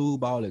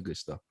 YouTube, all that good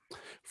stuff.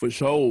 For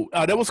sure.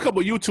 There was a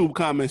couple of YouTube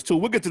comments too.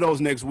 We'll get to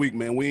those next week,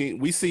 man.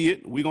 We see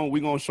it. We're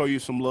gonna show you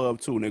some love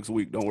too next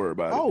week. Don't worry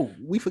about it. Oh,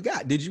 we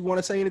forgot. Did you want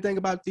to say anything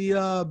about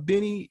the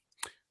Benny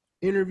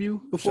interview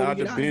before Shout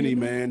out to Benny,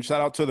 man.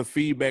 Shout out to the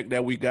feedback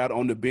that we got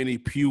on the Benny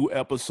Pugh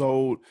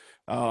episode.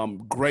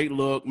 Great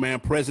look, man.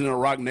 President of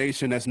Rock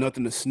Nation. That's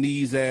nothing to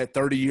sneeze at.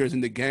 30 years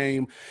in the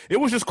game. It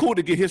was just cool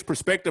to get his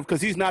perspective because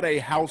he's not a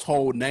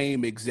household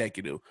name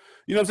executive.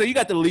 You know what I'm saying? You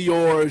got the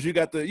Leors, you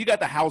got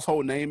the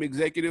household name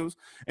executives,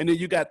 and then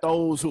you got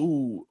those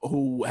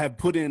who have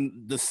put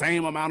in the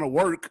same amount of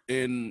work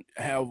and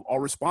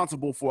are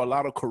responsible for a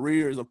lot of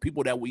careers of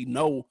people that we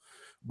know,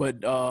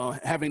 but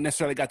haven't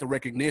necessarily got the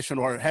recognition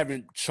or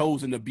haven't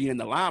chosen to be in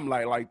the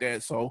limelight like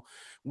that. So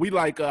we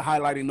like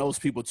highlighting those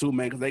people too,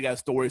 man, because they got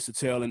stories to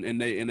tell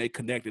and they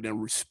connected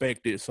and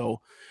respected. So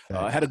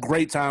had a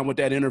great time with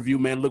that interview,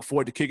 man. Look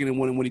forward to kicking it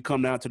when he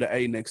come down to the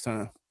A next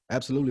time.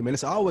 Absolutely, man.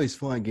 It's always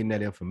fun getting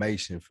that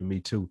information for me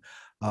too.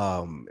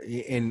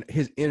 And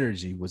his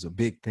energy was a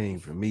big thing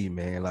for me,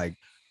 man. Like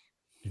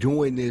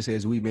doing this,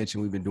 as we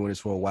mentioned, we've been doing this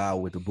for a while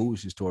with the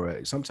Bougie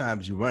Story.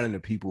 Sometimes you run into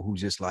people who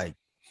just like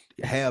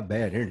have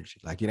bad energy.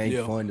 Like it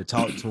ain't fun to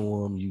talk to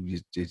them.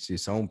 It's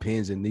just on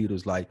pins and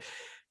needles. Like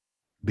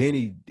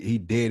Benny, he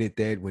did it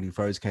that when he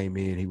first came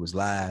in, he was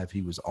live,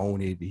 he was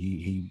on it,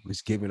 he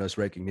was giving us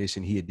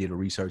recognition. He had did a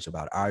research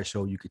about our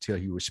show. You could tell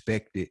he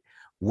respected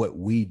what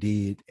we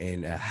did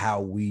and how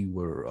we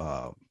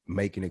were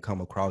making it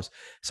come across.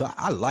 So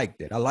I like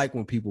that. I like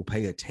when people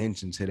pay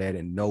attention to that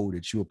and know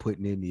that you're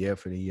putting in the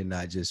effort and you're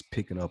not just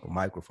picking up a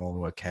microphone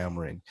or a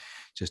camera and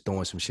just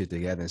throwing some shit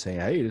together and saying,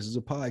 hey, this is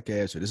a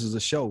podcast or this is a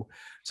show.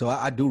 So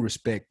I do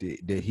respect it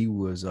that he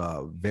was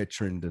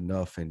veteran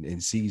enough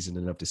and seasoned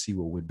enough to see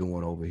what we're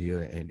doing over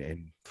here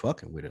and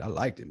fucking with it. I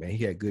liked it, man.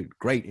 He had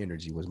great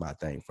energy was my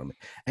thing from it,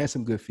 and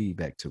some good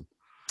feedback too.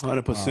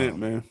 100%,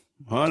 man.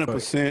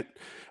 100%.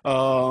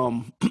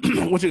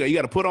 What you got? You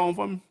got to put on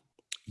for me?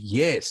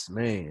 Yes,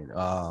 man.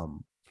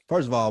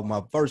 First of all,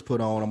 my first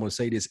put on, I'm going to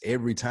say this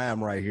every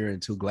time right here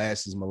until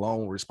Glasses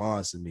Malone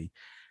responds to me.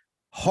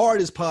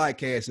 Hardest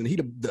podcast, and he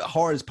the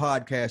hardest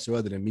podcaster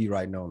other than me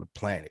right now on the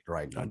planet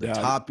right now. The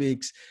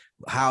topics,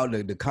 how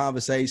the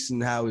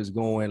conversation, how it's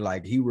going,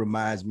 like he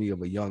reminds me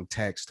of a young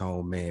Tax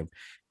Tone, man.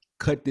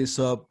 Cut this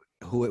up.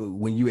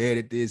 When you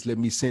edit this, let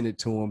me send it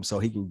to him so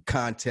he can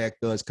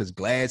contact us because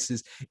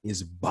Glasses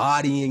is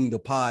bodying the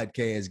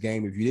podcast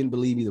game. If you didn't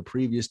believe me the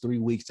previous 3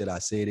 weeks that I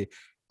said it,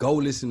 go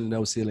listen to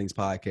No Ceilings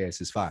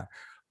podcast. It's fire.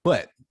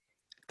 But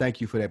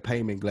thank you for that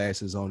payment,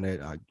 Glasses, on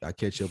that. I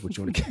catch up with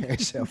you on the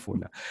cash app for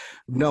now.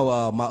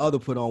 No, my other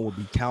put on will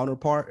be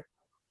Counterpart.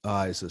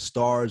 It's a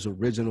Starz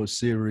original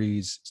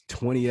series,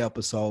 20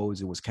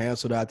 episodes. It was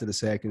canceled after the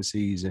second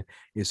season.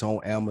 It's on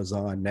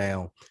Amazon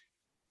now.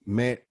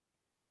 Man,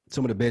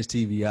 some of the best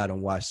TV I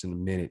done watched in a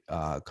minute.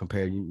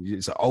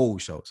 It's an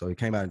old show, so it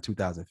came out in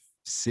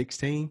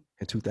 2016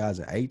 and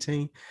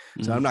 2018.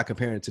 So I'm not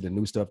comparing it to the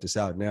new stuff that's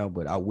out now,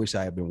 but I wish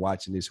I had been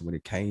watching this when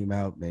it came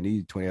out. Man,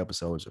 these 20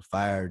 episodes are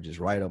fire, just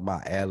right up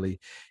my alley.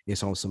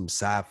 It's on some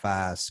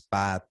sci-fi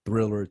spy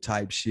thriller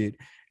type shit.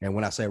 And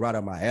when I say right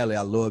up my alley,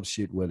 I love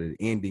shit where the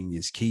ending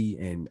is key.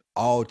 And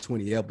all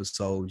 20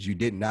 episodes, you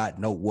did not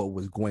know what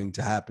was going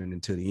to happen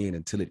until the end,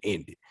 until it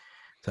ended.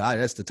 So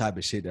that's the type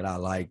of shit that I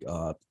like.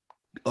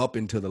 Up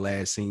until the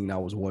last scene, I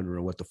was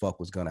wondering what the fuck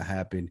was going to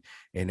happen,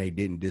 and they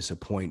didn't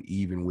disappoint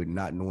even with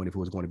not knowing if it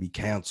was going to be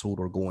canceled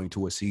or going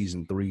to a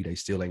season 3. They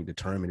still ain't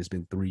determined. It's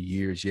been 3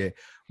 years yet.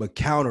 But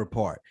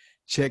Counterpart,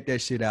 check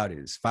that shit out. It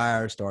is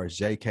fire. Stars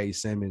J.K.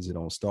 Simmons. It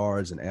on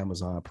Starz and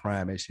Amazon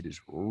Prime. That shit is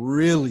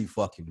really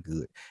fucking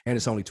good, and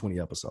it's only 20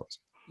 episodes.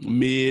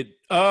 Mid.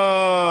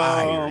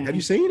 Have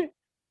you seen it?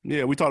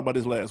 Yeah, we talked about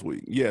this last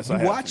week. Yes,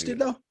 I watched it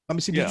though. I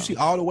mean, did you see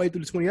all the way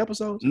through the 20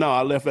 episodes? No,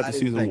 I left after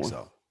season 1.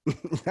 So.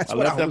 That's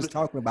what I was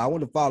talking about. I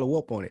want to follow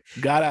up on it.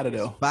 Got out of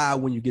there. Bye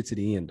when you get to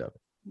the end of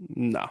it.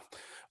 Nah.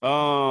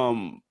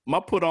 My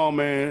put on,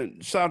 man,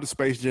 shout out to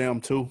Space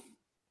Jam 2.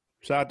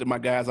 Shout out to my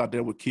guys out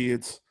there with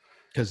kids.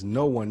 Because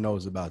no one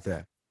knows about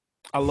that.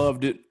 I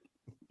loved it.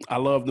 I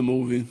love the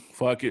movie.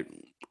 Fuck it.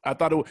 I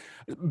thought it was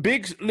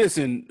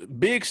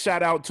big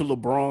shout out to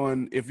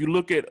LeBron. If you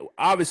look at,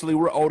 obviously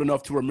we're old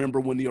enough to remember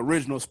when the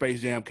original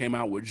Space Jam came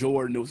out with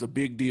Jordan. It was a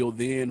big deal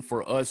then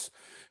for us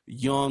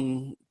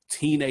young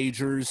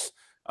teenagers.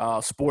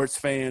 sports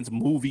fans,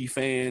 movie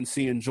fans,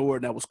 seeing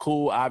Jordan. That was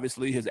cool.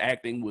 Obviously, his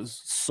acting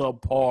was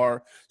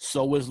subpar.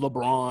 So is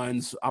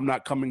LeBron's. I'm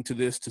not coming to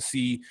this to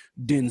see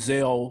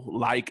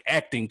Denzel-like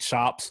acting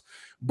chops,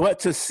 but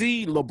to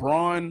see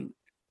LeBron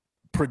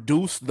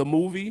produce the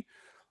movie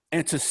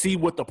and to see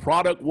what the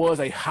product was,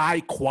 a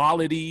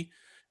high-quality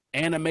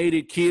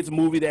animated kids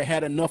movie that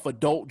had enough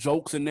adult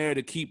jokes in there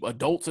to keep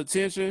adults'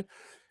 attention,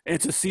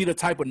 and to see the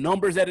type of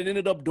numbers that it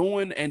ended up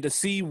doing, and to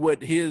see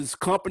what his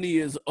company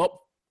is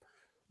up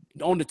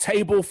on the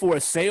table for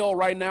a sale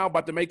right now,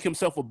 about to make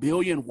himself $1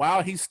 billion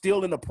while he's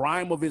still in the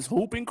prime of his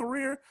hooping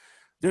career.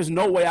 There's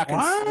no way I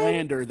can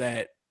slander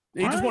that.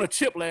 He just won a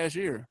chip last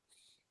year.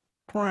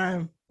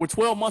 Prime. We're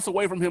 12 months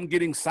away from him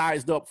getting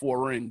sized up for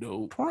a ring,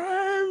 dude.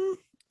 Prime.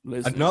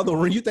 Listen. Another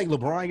ring? You think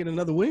LeBron get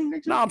another ring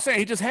next year? No, I'm saying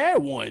he just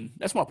had one.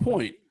 That's my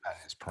point. Not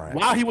in his prime.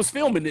 While he was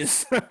filming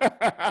this.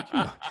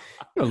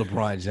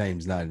 LeBron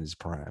James not in his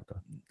prime, though.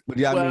 But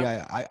yeah,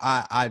 well,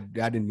 I mean,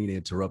 I didn't mean to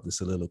interrupt the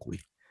soliloquy.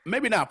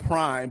 Maybe not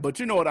prime, but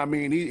you know what I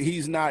mean.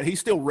 He's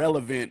still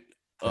relevant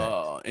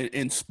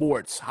in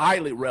sports,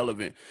 highly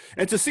relevant.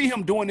 And to see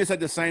him doing this at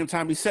the same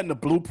time, he's setting the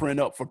blueprint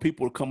up for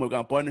people to come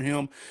up under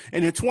him.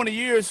 And in 20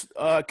 years,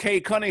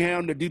 Cade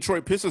Cunningham, the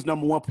Detroit Pistons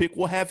 #1 pick,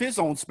 will have his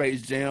own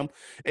Space Jam,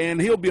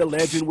 and he'll be a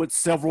legend with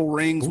several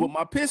rings with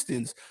my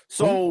Pistons.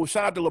 So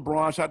shout out to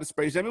LeBron, shout out to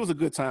Space Jam. It was a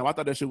good time. I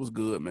thought that shit was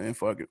good, man.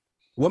 Fuck it.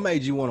 What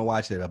made you want to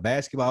watch it? A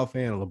basketball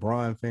fan, a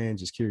LeBron fan,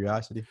 just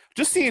curiosity?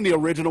 Just seeing the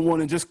original one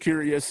and just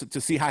curious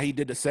to see how he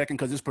did the second,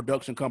 because his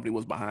production company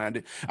was behind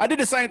it. I did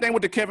the same thing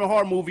with the Kevin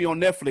Hart movie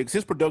on Netflix.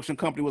 His production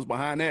company was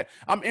behind that.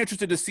 I'm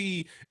interested to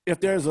see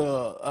if there's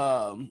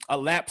a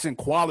lapse in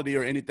quality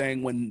or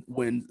anything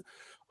when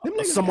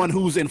someone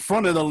who's in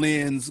front of the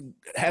lens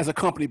has a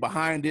company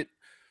behind it.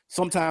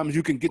 Sometimes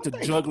you can get to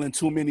juggling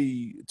too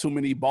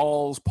many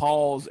balls,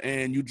 paws,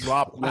 and you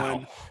drop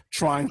one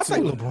trying to.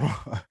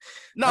 LeBron.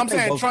 No, I'm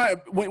saying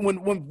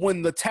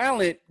when the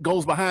talent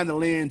goes behind the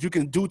lens, you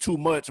can do too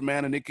much,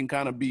 man, and it can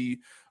kind of be,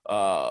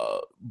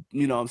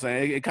 you know what I'm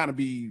saying? It kind of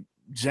be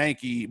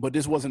janky, but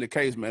this wasn't the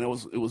case, man. It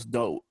was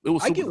dope. It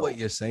was. I get what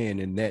you're saying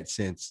in that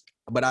sense,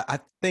 but I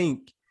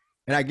think,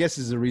 and I guess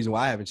this is the reason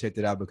why I haven't checked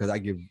it out, because I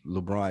give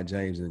LeBron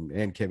James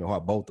and Kevin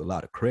Hart both a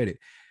lot of credit.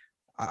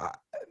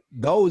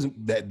 Those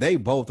that they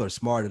both are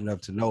smart enough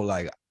to know,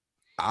 like,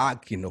 I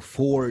can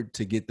afford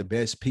to get the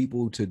best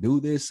people to do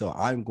this, so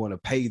I'm going to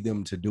pay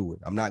them to do it.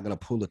 I'm not going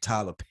to pull a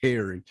Tyler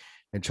Perry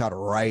and try to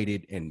write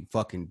it and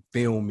fucking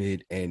film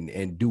it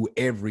and do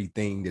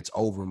everything that's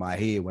over my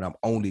head when I'm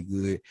only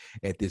good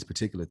at this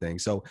particular thing.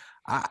 So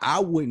I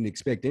wouldn't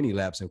expect any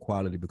lapse in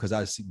quality, because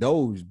I see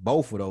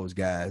both of those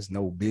guys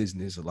know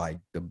business.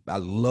 I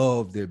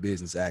love their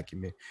business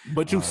acumen.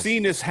 But you've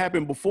seen this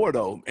happen before,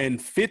 though.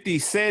 And 50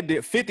 said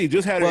that 50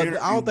 just had an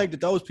I don't think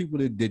that those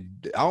people I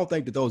don't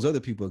think that those other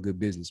people are good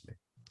businessmen.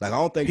 Like, I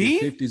don't think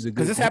that 50's a good,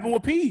 because this happened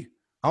with P.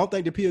 I don't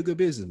think that P a good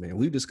businessman.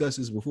 We've discussed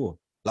this before.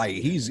 Like,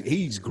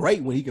 he's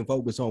great when he can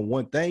focus on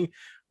one thing,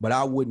 but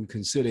I wouldn't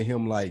consider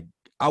him. Let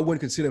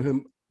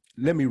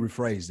me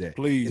rephrase that.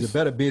 Please. He's a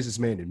better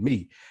businessman than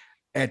me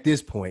at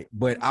this point,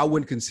 but I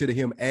wouldn't consider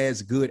him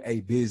as good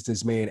a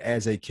businessman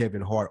as a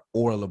Kevin Hart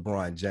or a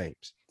LeBron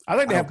James. I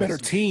think they have better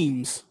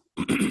teams.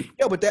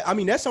 Yeah, but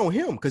that's on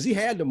him, because he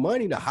had the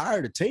money to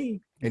hire the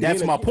team. And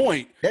that's my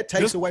point. That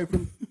takes away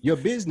from your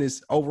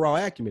business overall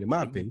acumen, in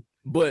my opinion.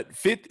 But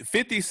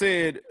 50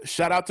 said,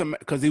 shout out to,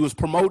 because he was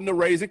promoting the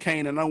Raising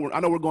Kanan. I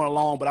know we're going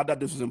along, but I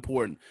thought this was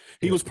important.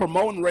 He was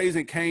promoting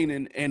Raising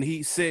Kanan, and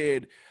he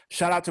said,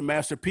 shout out to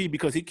Master P,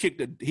 because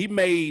he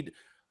made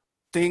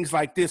things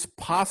like this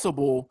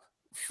possible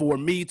for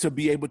me to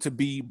be able to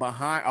be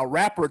behind a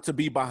rapper, to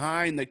be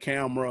behind the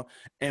camera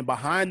and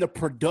behind the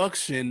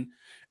production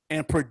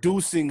and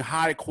producing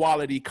high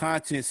quality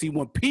content. See,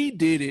 when P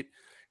did it,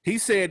 he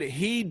said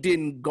he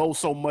didn't go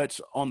so much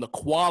on the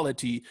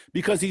quality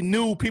because he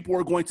knew people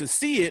were going to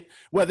see it.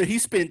 Whether he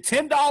spent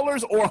 $10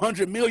 or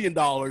 $100 million,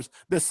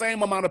 the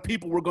same amount of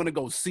people were going to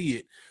go see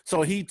it.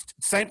 So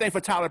same thing for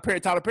Tyler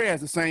Perry. Tyler Perry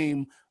has the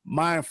same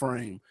mind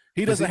frame.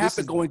 He doesn't have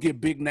to go and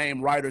get big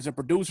name writers and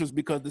producers,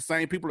 because the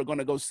same people are going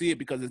to go see it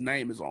because his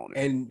name is on it.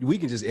 And we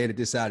can just edit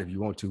this out if you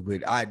want to,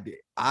 but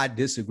I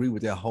disagree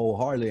with that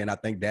wholeheartedly. And I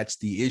think that's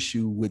the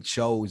issue with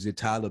shows that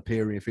Tyler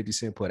Perry and 50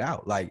 Cent put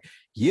out. Like,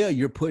 yeah,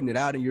 you're putting it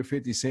out in your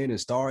 50 Cent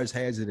and Stars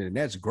has it, and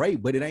that's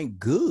great, but it ain't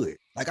good.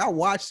 Like, I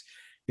watched,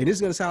 and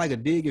it's going to sound like a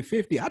dig at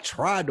 50. I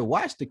tried to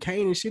watch the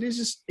Kanan shit. It's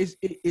just,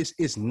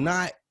 it's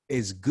not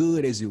as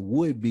good as it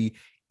would be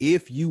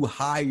if you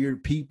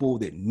hired people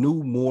that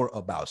knew more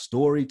about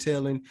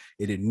storytelling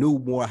and that knew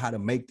more how to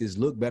make this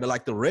look better.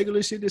 Like the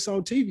regular shit that's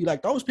on TV,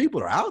 like those people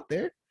are out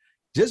there.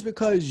 Just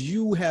because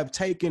you have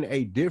taken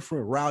a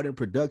different route in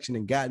production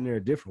and gotten there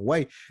a different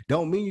way,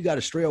 don't mean you got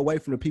to stray away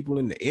from the people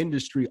in the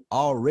industry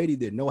already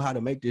that know how to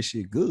make this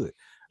shit good.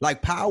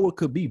 Like, Power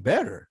could be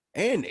better,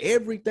 and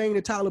everything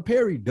that Tyler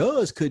Perry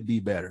does could be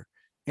better.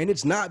 And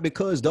it's not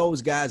because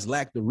those guys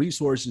lack the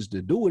resources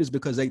to do it. It's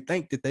because they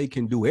think that they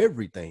can do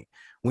everything.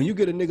 When you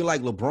get a nigga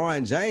like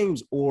LeBron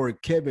James or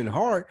Kevin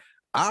Hart,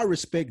 I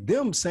respect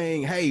them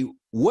saying, hey,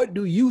 what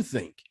do you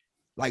think?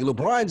 Like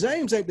LeBron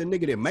James ain't the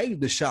nigga that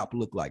made the shop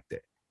look like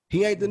that.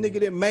 He ain't the nigga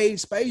that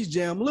made Space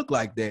Jam look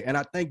like that. And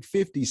I think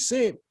 50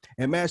 Cent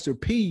and Master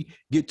P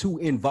get too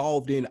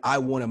involved in, I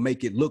want to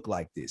make it look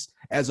like this,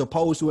 as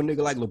opposed to a nigga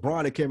like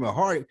LeBron and Kevin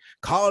Hart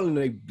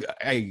calling,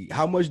 hey,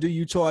 how much do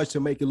you charge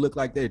to make it look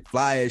like that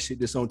fly ass shit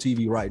that's on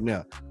TV right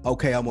now?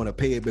 Okay, I'm going to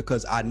pay it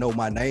because I know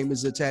my name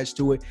is attached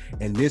to it.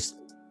 And this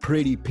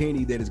pretty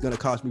penny that is going to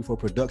cost me for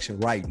production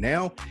right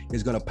now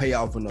is going to pay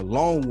off in the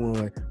long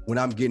run when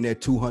I'm getting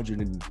that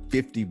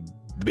 250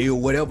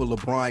 bill, whatever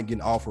LeBron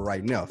getting offered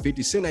right now.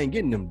 50 Cent ain't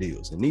getting them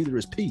deals, and neither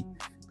is P,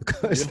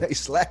 because they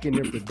slacking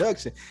their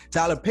production.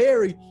 Tyler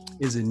Perry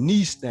is a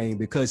niche thing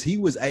because he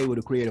was able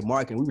to create a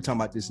market. We were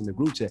talking about this in the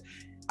group chat.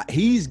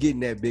 He's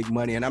getting that big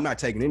money, and I'm not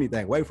taking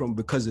anything away from him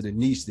because of the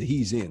niche that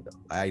he's in, though.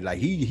 Like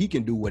he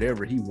can do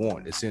whatever he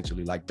wants,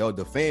 essentially. Like the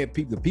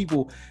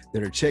people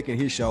that are checking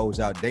his shows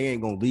out, they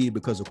ain't gonna leave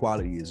because the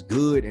quality is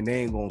good, and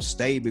they ain't gonna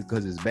stay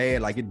because it's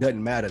bad. Like, it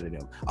doesn't matter to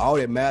them. All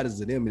that matters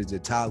to them is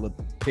that Tyler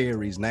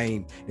Perry's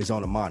name is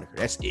on the moniker.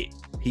 That's it.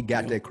 He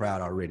got that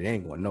crowd already. They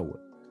ain't going nowhere.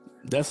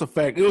 That's a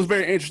fact. It was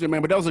very interesting,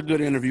 man. But that was a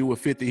good interview with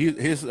 50.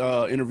 His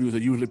interviews are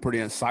usually pretty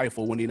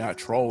insightful when he's not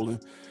trolling,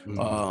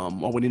 or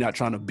when he's not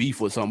trying to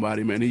beef with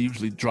somebody, man. He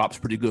usually drops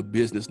pretty good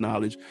business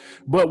knowledge.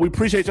 But we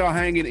appreciate y'all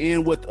hanging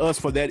in with us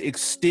for that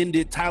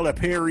extended Tyler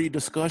Perry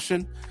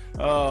discussion.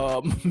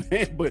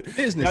 Man, but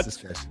business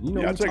discussion. You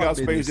know, y'all check out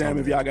Space Jam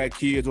if y'all got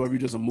kids or if you're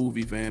just a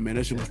movie fan, man.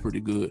 That shit was pretty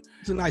good.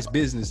 It's a nice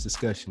business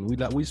discussion.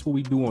 It's what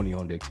we do on the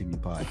On Deck TV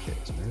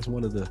podcast, man. It's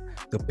one of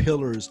the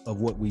pillars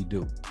of what we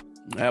do.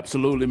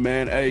 Absolutely,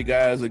 man. Hey,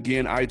 guys,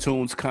 again,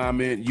 iTunes,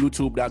 comment,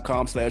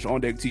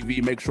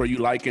 youtube.com/OnDeckTV. Make sure you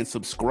like and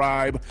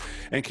subscribe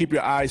and keep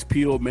your eyes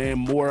peeled, man.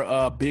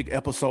 More big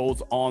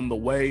episodes on the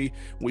way.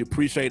 We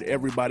appreciate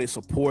everybody's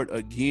support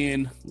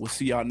again. We'll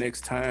see y'all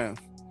next time.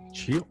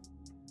 Chill.